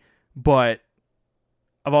play, but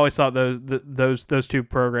I've always thought those two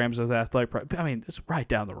programs, those athletic, I mean, it's right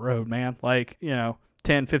down the road, man.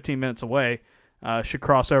 10, 15 minutes away. Should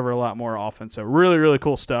cross over a lot more often. So really, really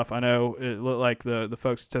cool stuff. I know it looked like the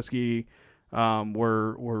folks at Tuskegee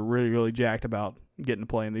were really, really jacked about getting to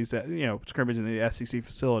play in these scrimmage in the SEC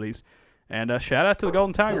facilities. And shout out to the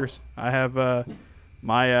Golden Tigers. I have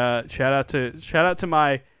my shout out to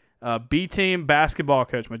my B team basketball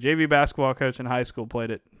coach. My JV basketball coach in high school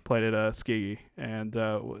played at Tuskegee, and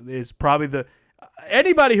is probably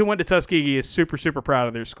anybody who went to Tuskegee is super, super proud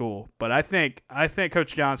of their school. But I think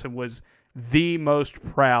Coach Johnson was the most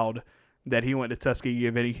proud that he went to Tuskegee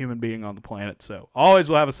of any human being on the planet. So always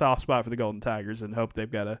will have a soft spot for the Golden Tigers and hope they've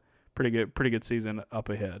got a pretty good season up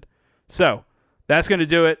ahead. So that's going to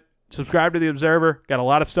do it. Subscribe to The Observer. Got a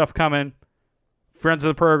lot of stuff coming. Friends of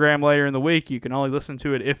the program later in the week. You can only listen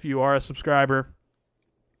to it if you are a subscriber.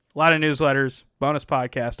 A lot of newsletters, bonus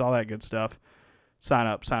podcast, all that good stuff. Sign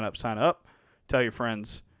up. Tell your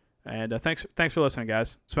friends. And thanks for listening,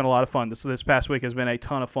 guys. It's been a lot of fun. This past week has been a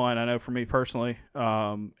ton of fun, I know, for me personally,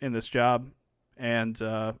 in this job. And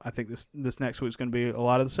I think this next week is going to be a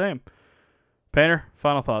lot of the same. Painter,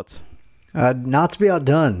 final thoughts. Not to be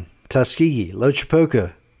outdone, Tuskegee,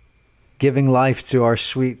 Lochapoka, giving life to our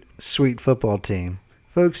sweet, sweet football team.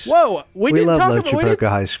 Folks, whoa, we love Lochapoka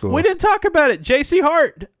High School. We didn't talk about it. J.C.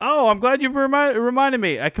 Hart. Oh, I'm glad you reminded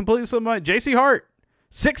me. I completely slipped my J.C. Hart,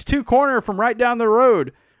 6'2" corner from right down the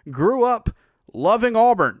road. Grew up loving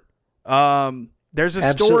Auburn. There's a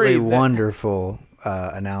absolutely wonderful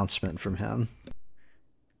announcement from him.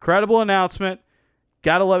 Incredible announcement.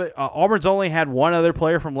 Gotta love it. Auburn's only had one other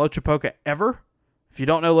player from Lochapoka ever. If you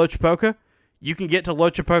don't know Lochapoka, you can get to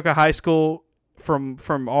Lochapoka High School from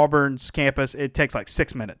Auburn's campus. It takes like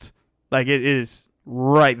 6 minutes. It is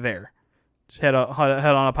right there. Just head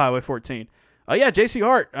on up Highway 14. Yeah, J.C.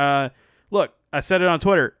 Hart. Look, I said it on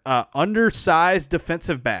Twitter. Undersized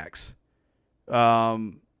defensive backs, who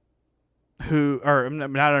are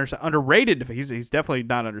not undersized, underrated. He's definitely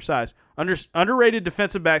not undersized. Underrated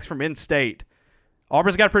defensive backs from in-state.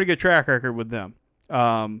 Auburn's got a pretty good track record with them.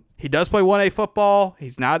 He does play 1A football.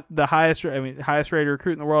 He's not the highest rated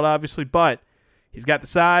recruit in the world, obviously, but he's got the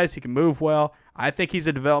size. He can move well. I think he's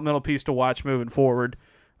a developmental piece to watch moving forward.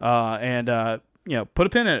 Put a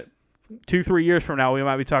pin in it. 2-3 years from now, we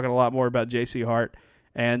might be talking a lot more about J.C. Hart.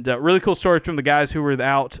 And really cool stories from the guys who were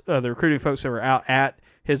out, the recruiting folks that were out at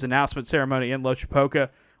his announcement ceremony in Lochapoka.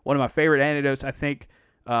 One of my favorite anecdotes, I think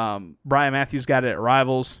Brian Matthews got it at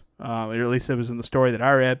Rivals, or at least it was in the story that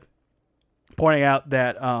I read, pointing out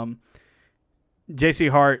that J.C.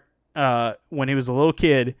 Hart, when he was a little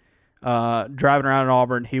kid, driving around in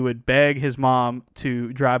Auburn, he would beg his mom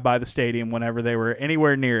to drive by the stadium whenever they were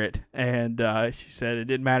anywhere near it. And she said it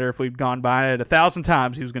didn't matter if we'd gone by it 1,000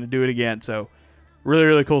 times, he was going to do it again. So really,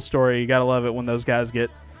 really cool story. You got to love it when those guys get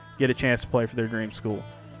a chance to play for their dream school.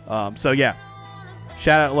 Shout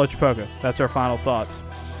out to Lochapoka. That's our final thoughts.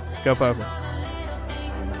 Go Poker.